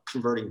about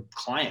converting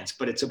clients,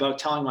 but it's about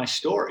telling my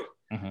story.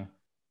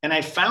 And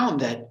I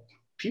found that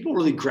people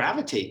really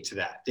gravitate to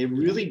that. They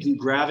really do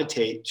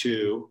gravitate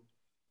to,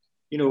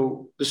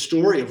 the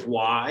story of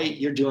why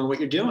you're doing what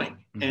you're doing,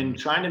 and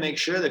trying to make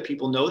sure that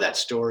people know that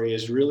story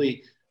is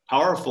really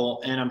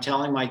powerful. And I'm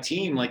telling my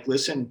team, like,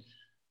 listen,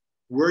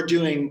 we're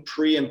doing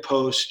pre and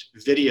post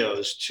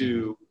videos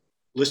to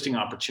listing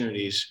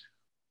opportunities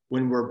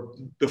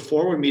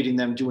before we're meeting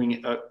them,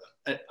 doing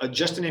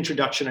just an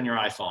introduction on your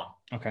iPhone.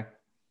 Okay.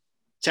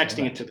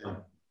 Texting it to them.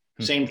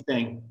 Same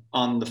thing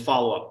on the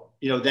follow-up.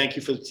 Thank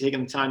you for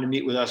taking the time to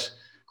meet with us,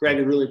 Greg.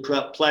 A really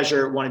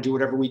pleasure. Want to do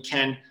whatever we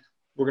can.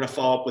 We're going to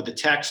follow up with the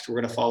text. We're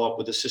going to follow up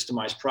with a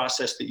systemized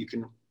process that you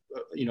can,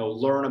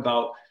 learn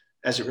about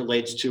as it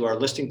relates to our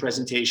listing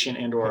presentation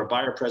and or our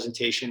buyer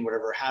presentation,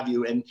 whatever have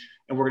you. And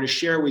we're going to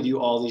share with you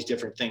all these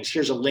different things.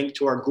 Here's a link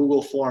to our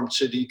Google form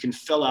so that you can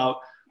fill out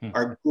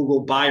our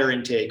Google buyer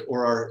intake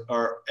or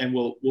and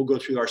we'll go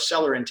through our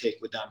seller intake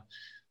with them.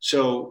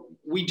 So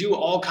we do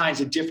all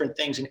kinds of different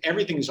things, and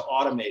everything is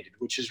automated,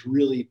 which is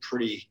really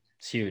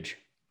it's huge.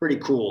 Pretty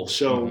cool.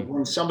 So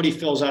when somebody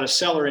fills out a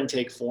seller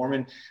intake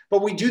form,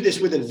 but we do this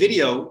with a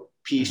video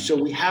piece. So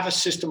we have a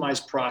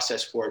systemized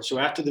process for it. So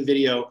after the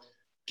video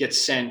gets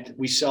sent,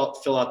 we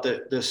fill out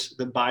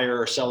the buyer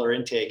or seller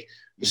intake.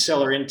 The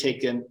seller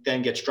intake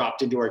then gets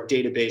dropped into our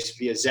database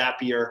via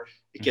Zapier.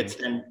 It gets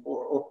then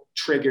or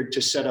triggered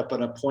to set up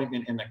an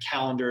appointment in the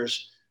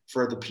calendars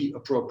for the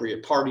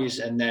appropriate parties.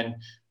 And then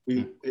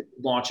it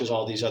launches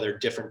all these other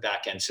different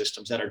back-end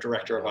systems that our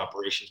director of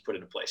operations put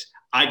into place.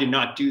 I did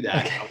not do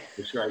that. Okay. I'll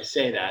make sure I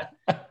say that.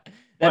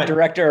 That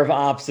director of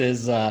ops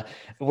is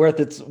worth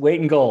its weight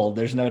in gold.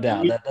 There's no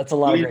doubt. That's a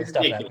lot of great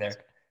stuff out there.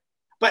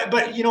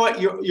 But you know what?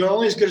 You're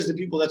only as good as the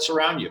people that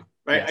surround you,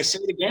 right? Yes. I say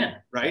it again,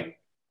 right?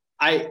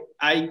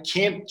 I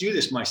can't do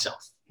this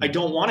myself. I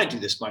don't want to do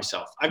this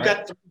myself. I've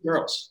got 3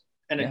 girls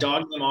and a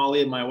dog named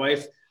Ollie, and my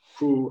wife,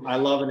 who I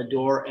love and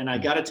adore. And I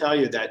got to tell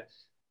you that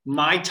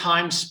my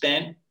time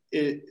spent,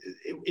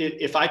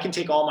 if I can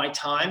take all my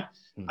time,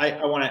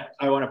 I want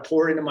to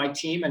pour it into my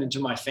team and into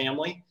my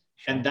family.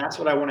 And that's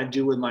what I want to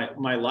do with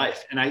my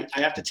life. And I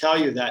have to tell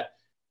you that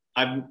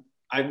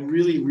I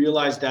really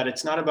realized that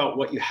it's not about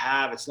what you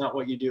have. It's not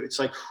what you do. It's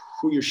like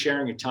who you're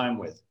sharing your time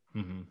with.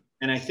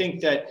 And I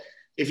think that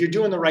if you're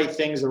doing the right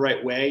things the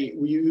right way,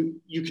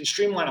 you can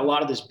streamline a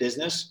lot of this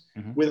business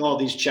with all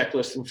these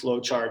checklists and flow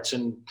charts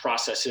and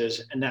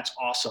processes. And that's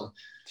awesome.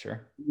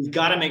 Sure. You've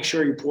got to make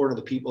sure you pour to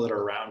the people that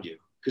are around you.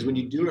 Because when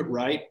you do it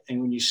right and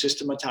when you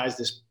systematize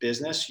this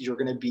business, you're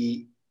going to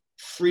be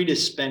free to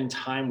spend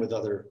time with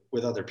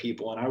other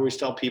people. And I always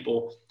tell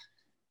people,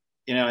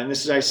 and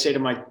this is, I say to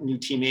my new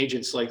team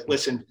agents, like,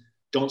 listen,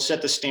 don't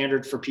set the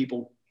standard for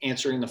people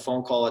answering the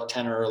phone call at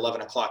 10 or 11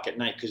 o'clock at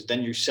night, because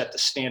then you set the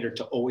standard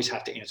to always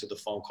have to answer the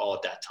phone call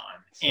at that time.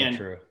 So and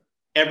true.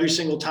 Every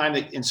single time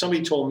and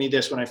somebody told me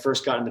this when I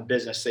first got into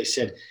business, they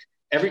said,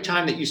 every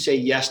time that you say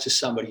yes to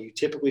somebody, you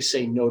typically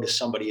say no to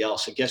somebody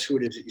else. And guess who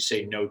it is that you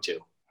say no to?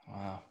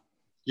 Wow.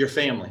 Your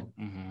family.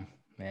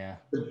 Yeah.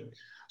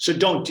 So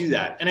don't do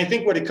that. And I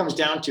think what it comes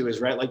down to is,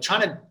 right, like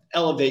trying to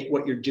elevate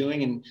what you're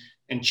doing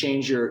and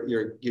change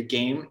your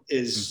game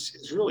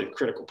is really a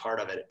critical part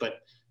of it.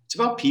 But it's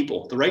about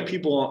people. The right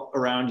people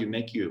around you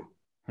make you.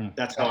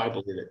 That's how I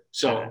believe it.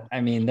 So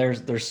I mean,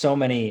 there's so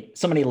many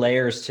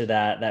layers to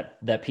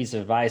that piece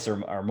of advice,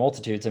 or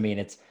multitudes. I mean,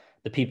 it's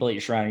the people that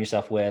you surround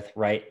yourself with,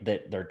 right?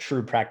 That they're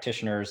true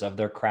practitioners of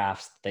their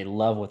crafts. They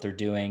love what they're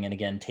doing. And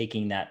again,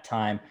 taking that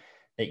time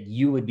that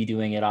you would be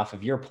doing it off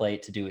of your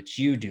plate to do what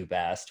you do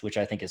best, which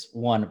I think is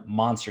one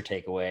monster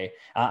takeaway.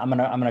 I'm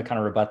gonna kind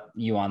of rebut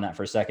you on that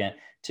for a second.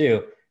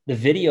 Two, the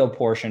video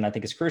portion I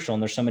think is crucial,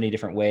 and there's so many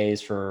different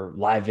ways for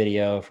live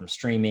video, from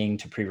streaming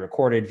to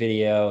pre-recorded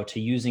video to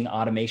using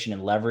automation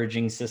and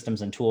leveraging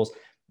systems and tools.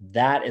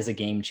 That is a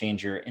game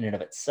changer in and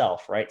of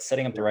itself, right?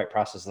 Setting up the right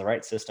process, the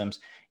right systems,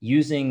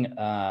 using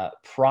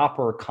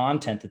proper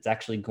content that's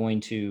actually going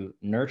to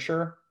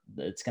nurture,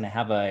 it's going to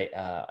have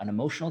an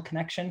emotional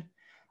connection,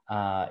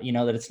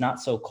 that it's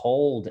not so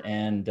cold,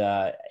 and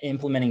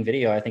implementing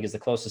video, I think, is the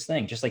closest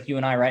thing. Just like you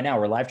and I right now,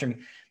 we're live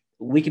streaming.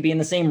 We could be in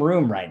the same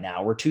room right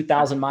now. We're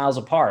 2,000 miles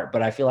apart,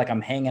 but I feel like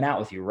I'm hanging out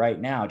with you right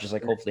now, just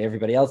like hopefully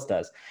everybody else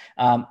does.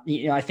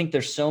 I think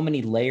there's so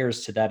many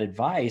layers to that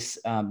advice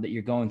that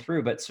you're going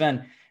through. But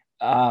Sven,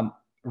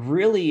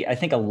 really, I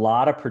think a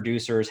lot of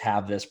producers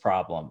have this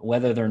problem,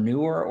 whether they're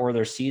newer or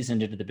they're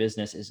seasoned into the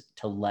business, is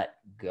to let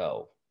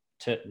go,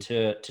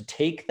 to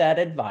take that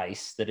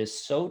advice that is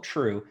so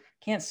true.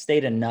 Can't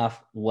state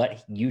enough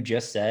what you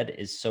just said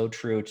is so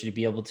true, to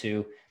be able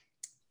to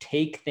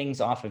take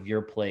things off of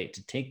your plate,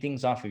 to take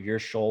things off of your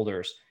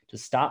shoulders, to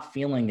stop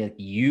feeling that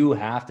you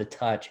have to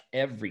touch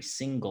every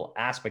single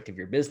aspect of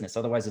your business.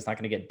 Otherwise, it's not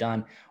going to get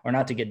done, or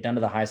not to get done to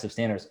the highest of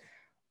standards.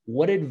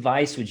 What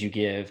advice would you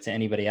give to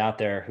anybody out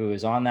there who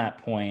is on that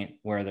point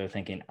where they're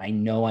thinking, I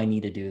know I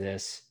need to do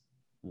this,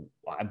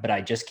 but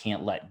I just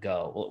can't let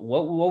go?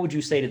 What would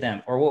you say to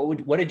them? Or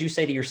what did you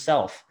say to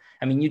yourself?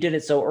 I mean, you did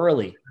it so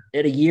early,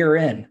 at a year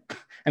in.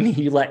 I mean,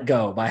 you let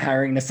go by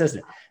hiring an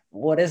assistant.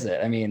 What is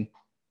it? I mean,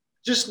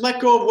 just let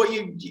go of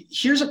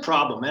here's a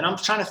problem. And I'm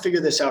trying to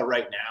figure this out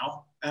right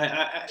now.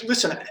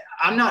 Listen,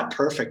 I'm not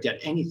perfect at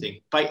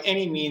anything by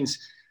any means.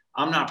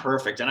 I'm not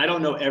perfect. And I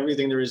don't know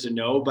everything there is to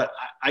know, but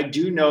I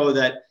do know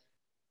that,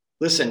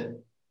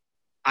 listen,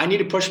 I need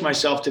to push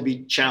myself to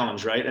be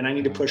challenged, right? And I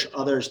need to push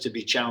others to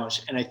be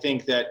challenged. And I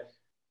think that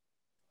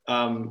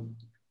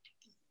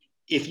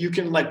if you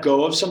can let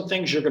go of some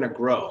things, you're going to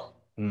grow.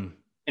 And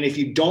if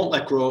you don't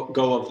let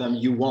go of them,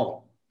 you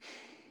won't.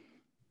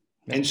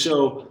 And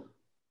so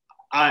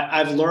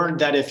I've learned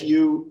that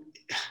you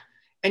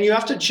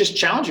have to just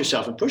challenge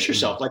yourself and push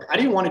yourself. Like, I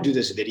didn't want to do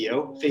this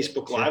video,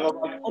 Facebook Live. I'm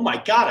like, oh my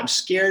God, I'm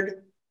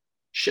scared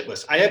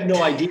shitless. I have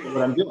no idea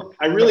what I'm doing.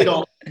 I really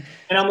don't.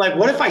 And I'm like,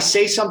 what if I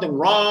say something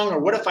wrong? Or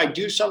what if I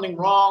do something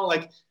wrong?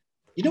 Like,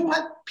 you know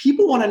what?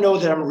 People want to know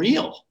that I'm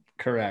real.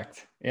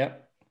 Correct.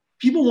 Yep.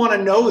 People want to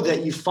know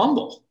that you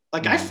fumble.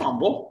 Like, I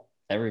fumble.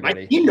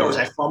 Everybody. My team knows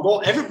I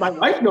fumble. My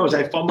wife knows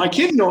I fumble. My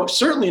kids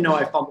certainly know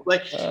I fumble.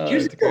 Like,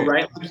 here's the deal,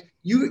 right? Like,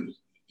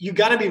 you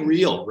got to be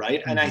real,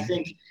 right? And I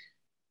think,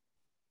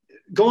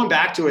 going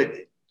back to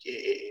it,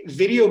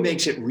 video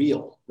makes it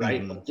real,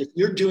 right? If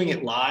you're doing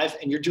it live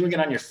and you're doing it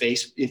on your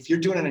face, if you're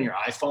doing it on your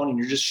iPhone and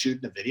you're just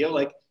shooting the video,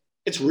 like,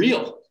 it's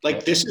real.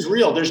 Like, this is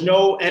real. There's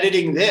no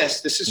editing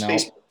this. This is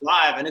Facebook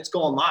Live, and it's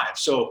going live.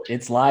 So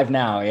it's live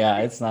now. Yeah.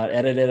 It's not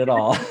edited at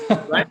all.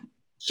 Right.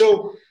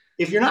 So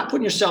if you're not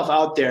putting yourself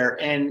out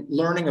there and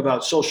learning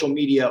about social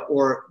media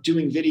or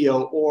doing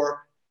video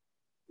or,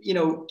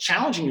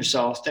 challenging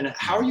yourself, then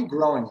how are you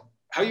growing?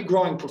 How are you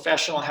growing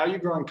professional? How are you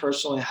growing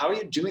personally? How are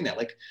you doing that?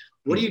 Like,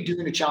 what are you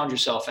doing to challenge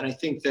yourself? And I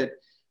think that,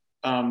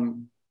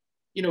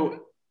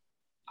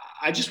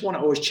 I just want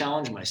to always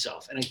challenge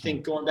myself. And I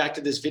think, going back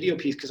to this video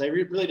piece, because I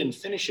really didn't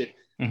finish it,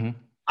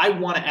 I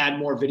want to add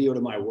more video to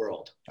my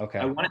world. Okay.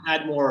 I want to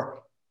add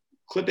more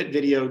clip it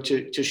video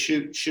to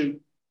shoot,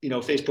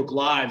 Facebook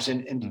Lives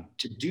and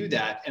to do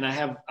that. And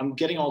I'm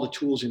getting all the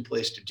tools in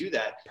place to do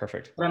that.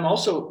 Perfect. But I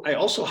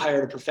also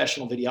hired a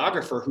professional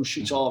videographer who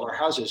shoots all of our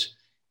houses.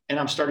 And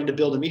I'm starting to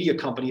build a media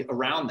company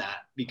around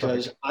that,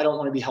 because I don't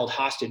want to be held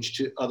hostage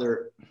to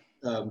other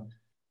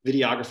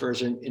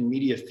videographers and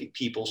media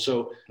people.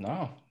 So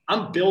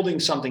I'm building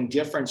something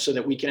different so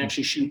that we can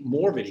actually shoot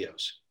more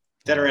videos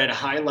that are at a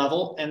high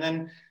level. And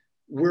then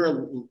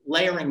we're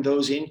layering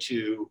those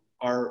into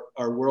our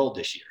world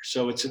this year.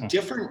 So it's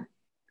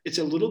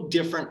a little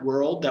different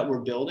world that we're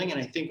building. And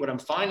I think what I'm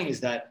finding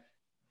is that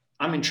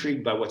I'm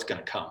intrigued by what's going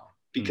to come,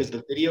 because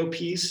the video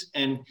piece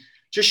and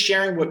just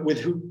sharing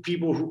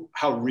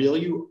how real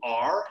you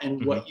are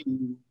and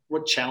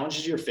what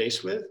challenges you're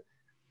faced with,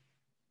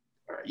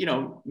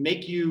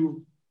 make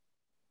you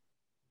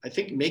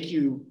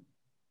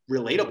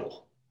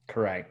relatable.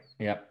 Correct.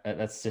 Yep.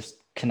 That's just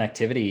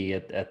connectivity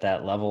at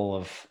that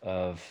level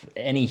of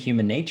any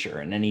human nature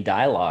and any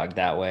dialogue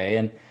that way.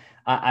 And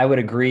I would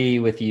agree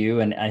with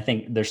you. And I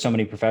think there's so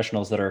many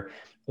professionals that are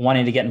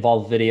wanting to get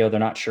involved with video. They're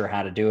not sure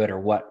how to do it or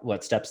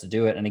what steps to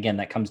do it. And again,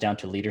 that comes down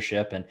to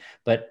leadership.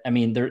 But I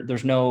mean,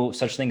 there's no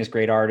such thing as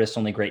great artists,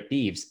 only great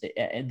thieves.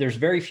 There's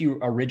very few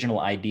original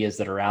ideas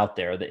that are out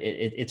there.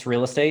 It's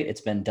real estate.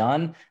 It's been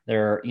done.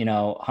 There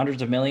are,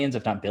 hundreds of millions,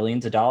 if not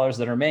billions of dollars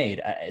that are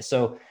made.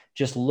 So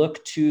just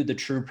look to the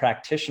true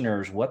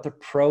practitioners, what the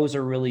pros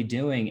are really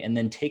doing, and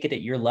then take it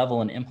at your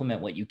level and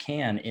implement what you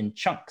can in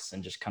chunks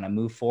and just kind of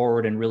move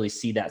forward and really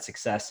see that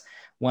success.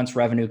 Once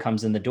revenue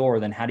comes in the door,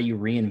 then how do you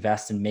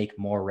reinvest and make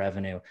more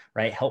revenue,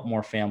 right? Help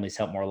more families,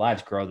 help more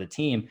lives, grow the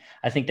team.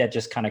 I think that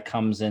just kind of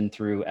comes in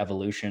through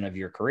evolution of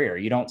your career.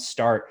 You don't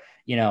start,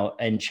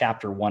 in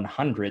chapter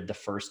 100 the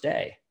first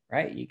day,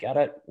 right? You got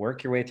to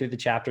work your way through the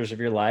chapters of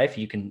your life.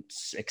 You can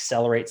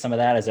accelerate some of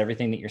that as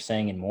everything that you're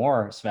saying and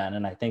more, Sven.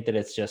 And I think that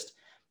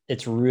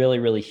it's really,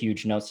 really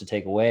huge notes to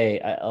take away.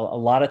 A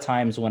lot of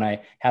times when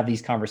I have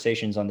these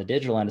conversations on the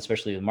digital end,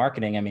 especially with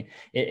marketing, I mean,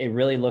 it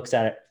really looks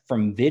at it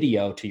from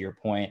video. To your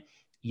point,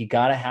 you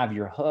got to have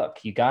your hook.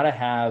 You got to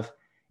have,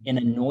 in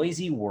a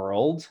noisy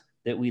world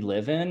that we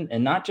live in,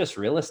 and not just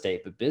real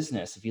estate, but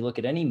business. If you look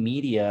at any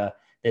media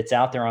that's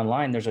out there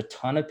online, there's a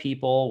ton of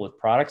people with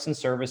products and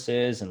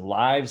services and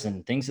lives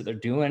and things that they're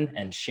doing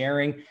and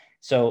sharing.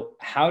 So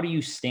how do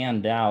you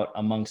stand out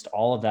amongst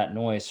all of that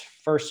noise,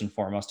 first and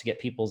foremost, to get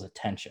people's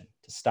attention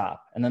to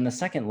stop? And then the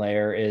second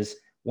layer is,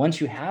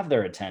 once you have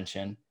their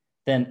attention,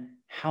 then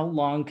how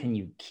long can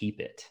you keep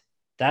it?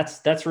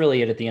 That's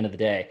really it at the end of the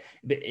day.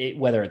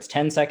 Whether it's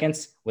 10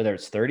 seconds, whether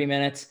it's 30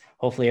 minutes,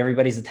 hopefully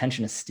everybody's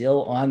attention is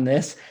still on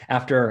this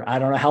after, I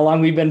don't know how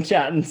long we've been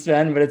chatting,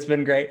 Sven, but it's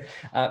been great.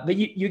 But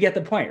you get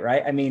the point,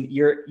 right? I mean,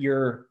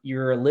 you're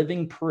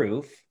living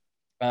proof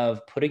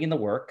of putting in the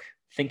work,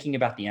 thinking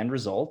about the end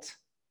result,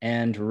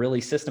 and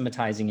really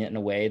systematizing it in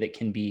a way that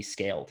can be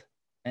scaled.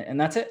 And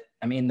that's it.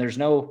 I mean, there's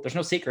no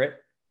secret,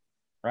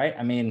 right?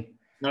 I mean,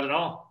 not at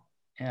all.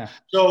 Yeah.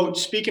 So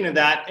speaking of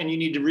that, and you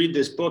need to read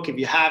this book if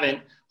you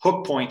haven't,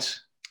 Hook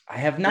Points. I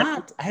have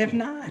not.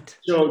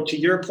 So to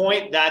your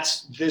point,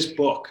 that's this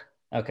book.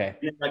 Okay.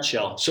 In a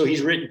nutshell. So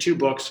he's written 2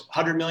 books,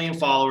 100 million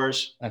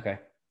followers. Okay.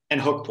 And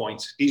Hook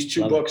Points. These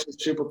 2 books are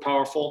super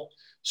powerful.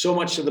 So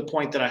much to the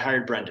point that I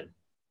hired Brendan.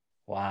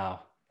 Wow.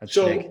 That's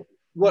so big.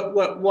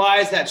 Why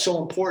is that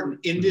so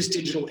important in this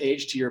digital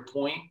age? To your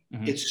point,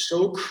 it's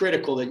so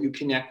critical that you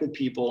connect with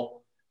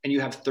people and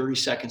you have 30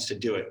 seconds to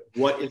do it.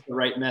 What is the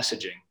right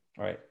messaging?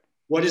 Right.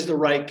 What is the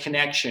right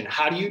connection?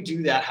 How do you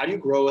do that? How do you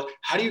grow it?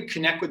 How do you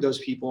connect with those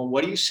people? And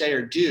what do you say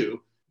or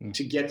do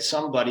to get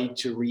somebody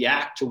to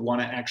react, to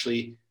want to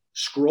actually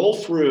scroll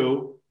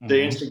through the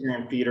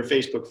Instagram feed or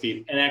Facebook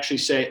feed and actually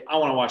say, I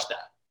want to watch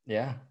that?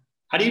 Yeah.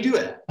 How do you do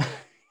it?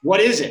 What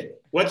is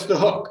it? What's the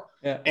hook?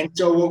 Yeah. And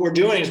so what we're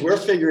doing is we're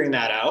figuring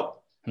that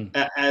out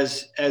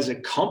as a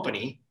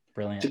company.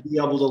 Brilliant. To be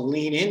able to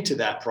lean into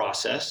that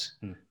process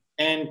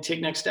and take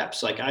next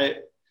steps. Like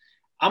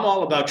I'm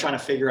all about trying to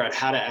figure out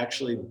how to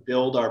actually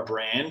build our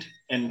brand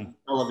and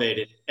elevate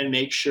it and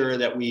make sure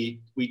that we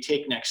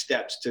take next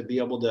steps to be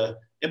able to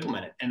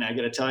implement it. And I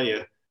got to tell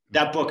you,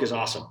 that book is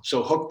awesome.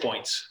 So Hook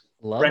Points,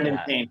 Brendan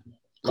Payne.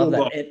 Cool.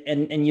 Love that.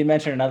 And you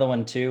mentioned another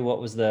one too.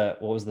 What was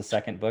the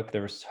second book?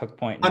 There was Hook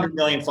Point. 100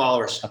 million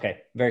followers.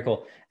 Okay. Very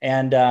cool.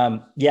 And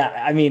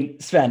yeah, I mean,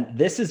 Sven,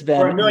 this has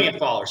been. Or 1 million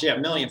followers. Yeah.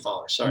 1 million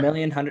followers. Sorry.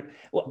 1,000,000.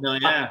 Well,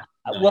 million. Yeah.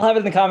 We'll have it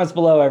in the comments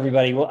below,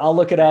 everybody. I'll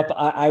look it up.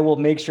 I will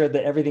make sure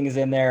that everything is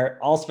in there.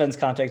 All Sven's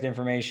contact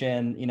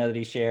information, that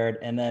he shared.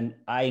 And then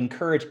I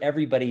encourage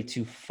everybody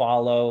to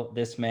follow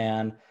this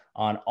man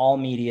on all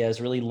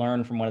medias, really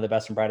learn from one of the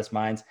best and brightest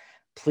minds.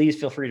 Please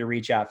feel free to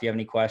reach out if you have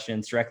any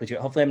questions directly to it.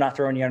 Hopefully I'm not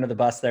throwing you under the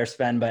bus there,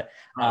 Sven, but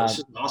this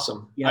is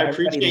awesome. I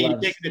appreciate you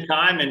taking the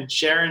time and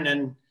sharing,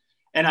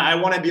 and I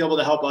want to be able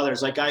to help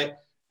others. I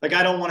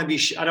don't want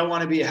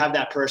to be have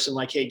that person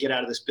like, hey, get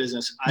out of this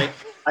business. I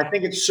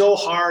think it's so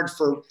hard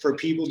for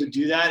people to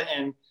do that.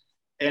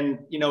 And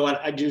you know what,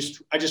 I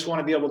just want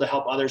to be able to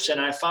help others. And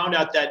I found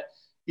out that,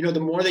 the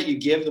more that you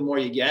give, the more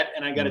you get.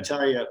 And I got to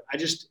tell you, I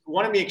just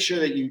want to make sure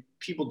that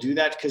people do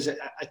that, because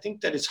I think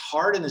that it's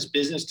hard in this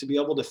business to be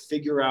able to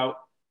figure out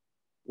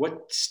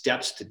what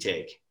steps to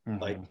take.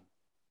 And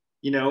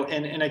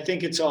I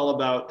think it's all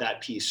about that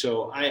piece.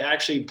 So I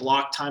actually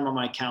block time on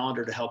my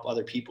calendar to help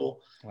other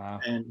people. Wow.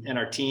 and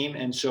our team.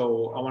 And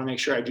so I want to make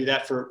sure I do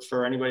that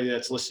for anybody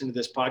that's listening to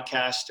this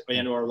podcast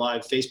and or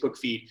live Facebook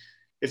feed.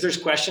 If there's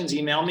questions,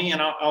 email me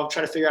and I'll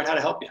try to figure out how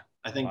to help you.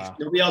 I think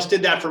nobody else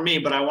did that for me,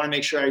 but I want to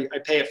make sure I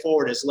pay it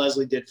forward as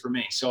Leslie did for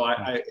me. So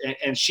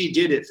and she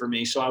did it for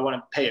me. So I want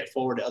to pay it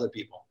forward to other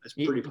people. It's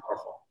pretty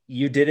powerful.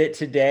 You did it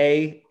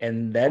today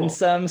and then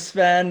some,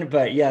 Sven,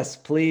 but yes,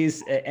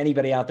 please,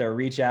 anybody out there,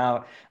 reach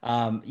out.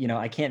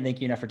 I can't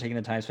thank you enough for taking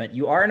the time spent.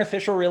 You are an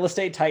official real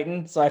estate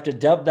titan, so I have to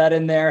dub that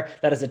in there.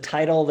 That is a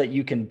title that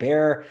you can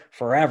bear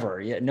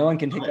forever. No one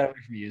can take that away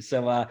from you.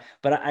 So,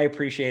 but I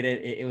appreciate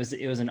it. It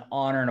was an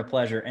honor and a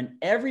pleasure. And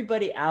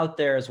everybody out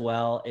there as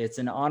well, it's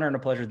an honor and a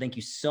pleasure. Thank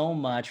you so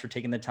much for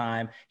taking the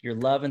time, your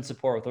love and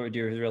support with what we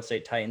do with Real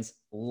Estate Titans.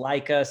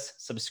 Like us,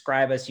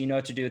 subscribe us. You know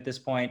what to do at this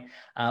point.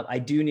 I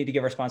do need to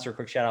give our sponsor a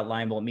quick shout out,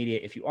 Lion Bolt Media.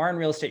 If you are in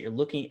real estate, you're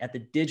looking at the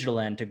digital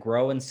end to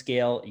grow and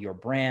scale your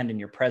brand and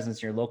your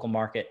presence in your local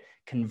market,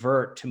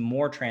 convert to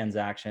more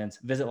transactions,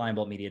 visit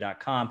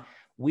lionboltmedia.com.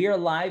 We are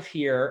live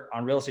here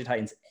on Real Estate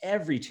Titans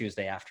every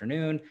Tuesday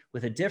afternoon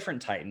with a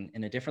different Titan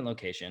in a different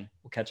location.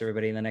 We'll catch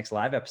everybody in the next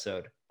live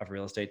episode of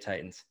Real Estate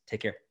Titans.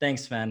 Take care.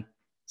 Thanks, Sven.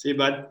 See you,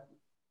 bud.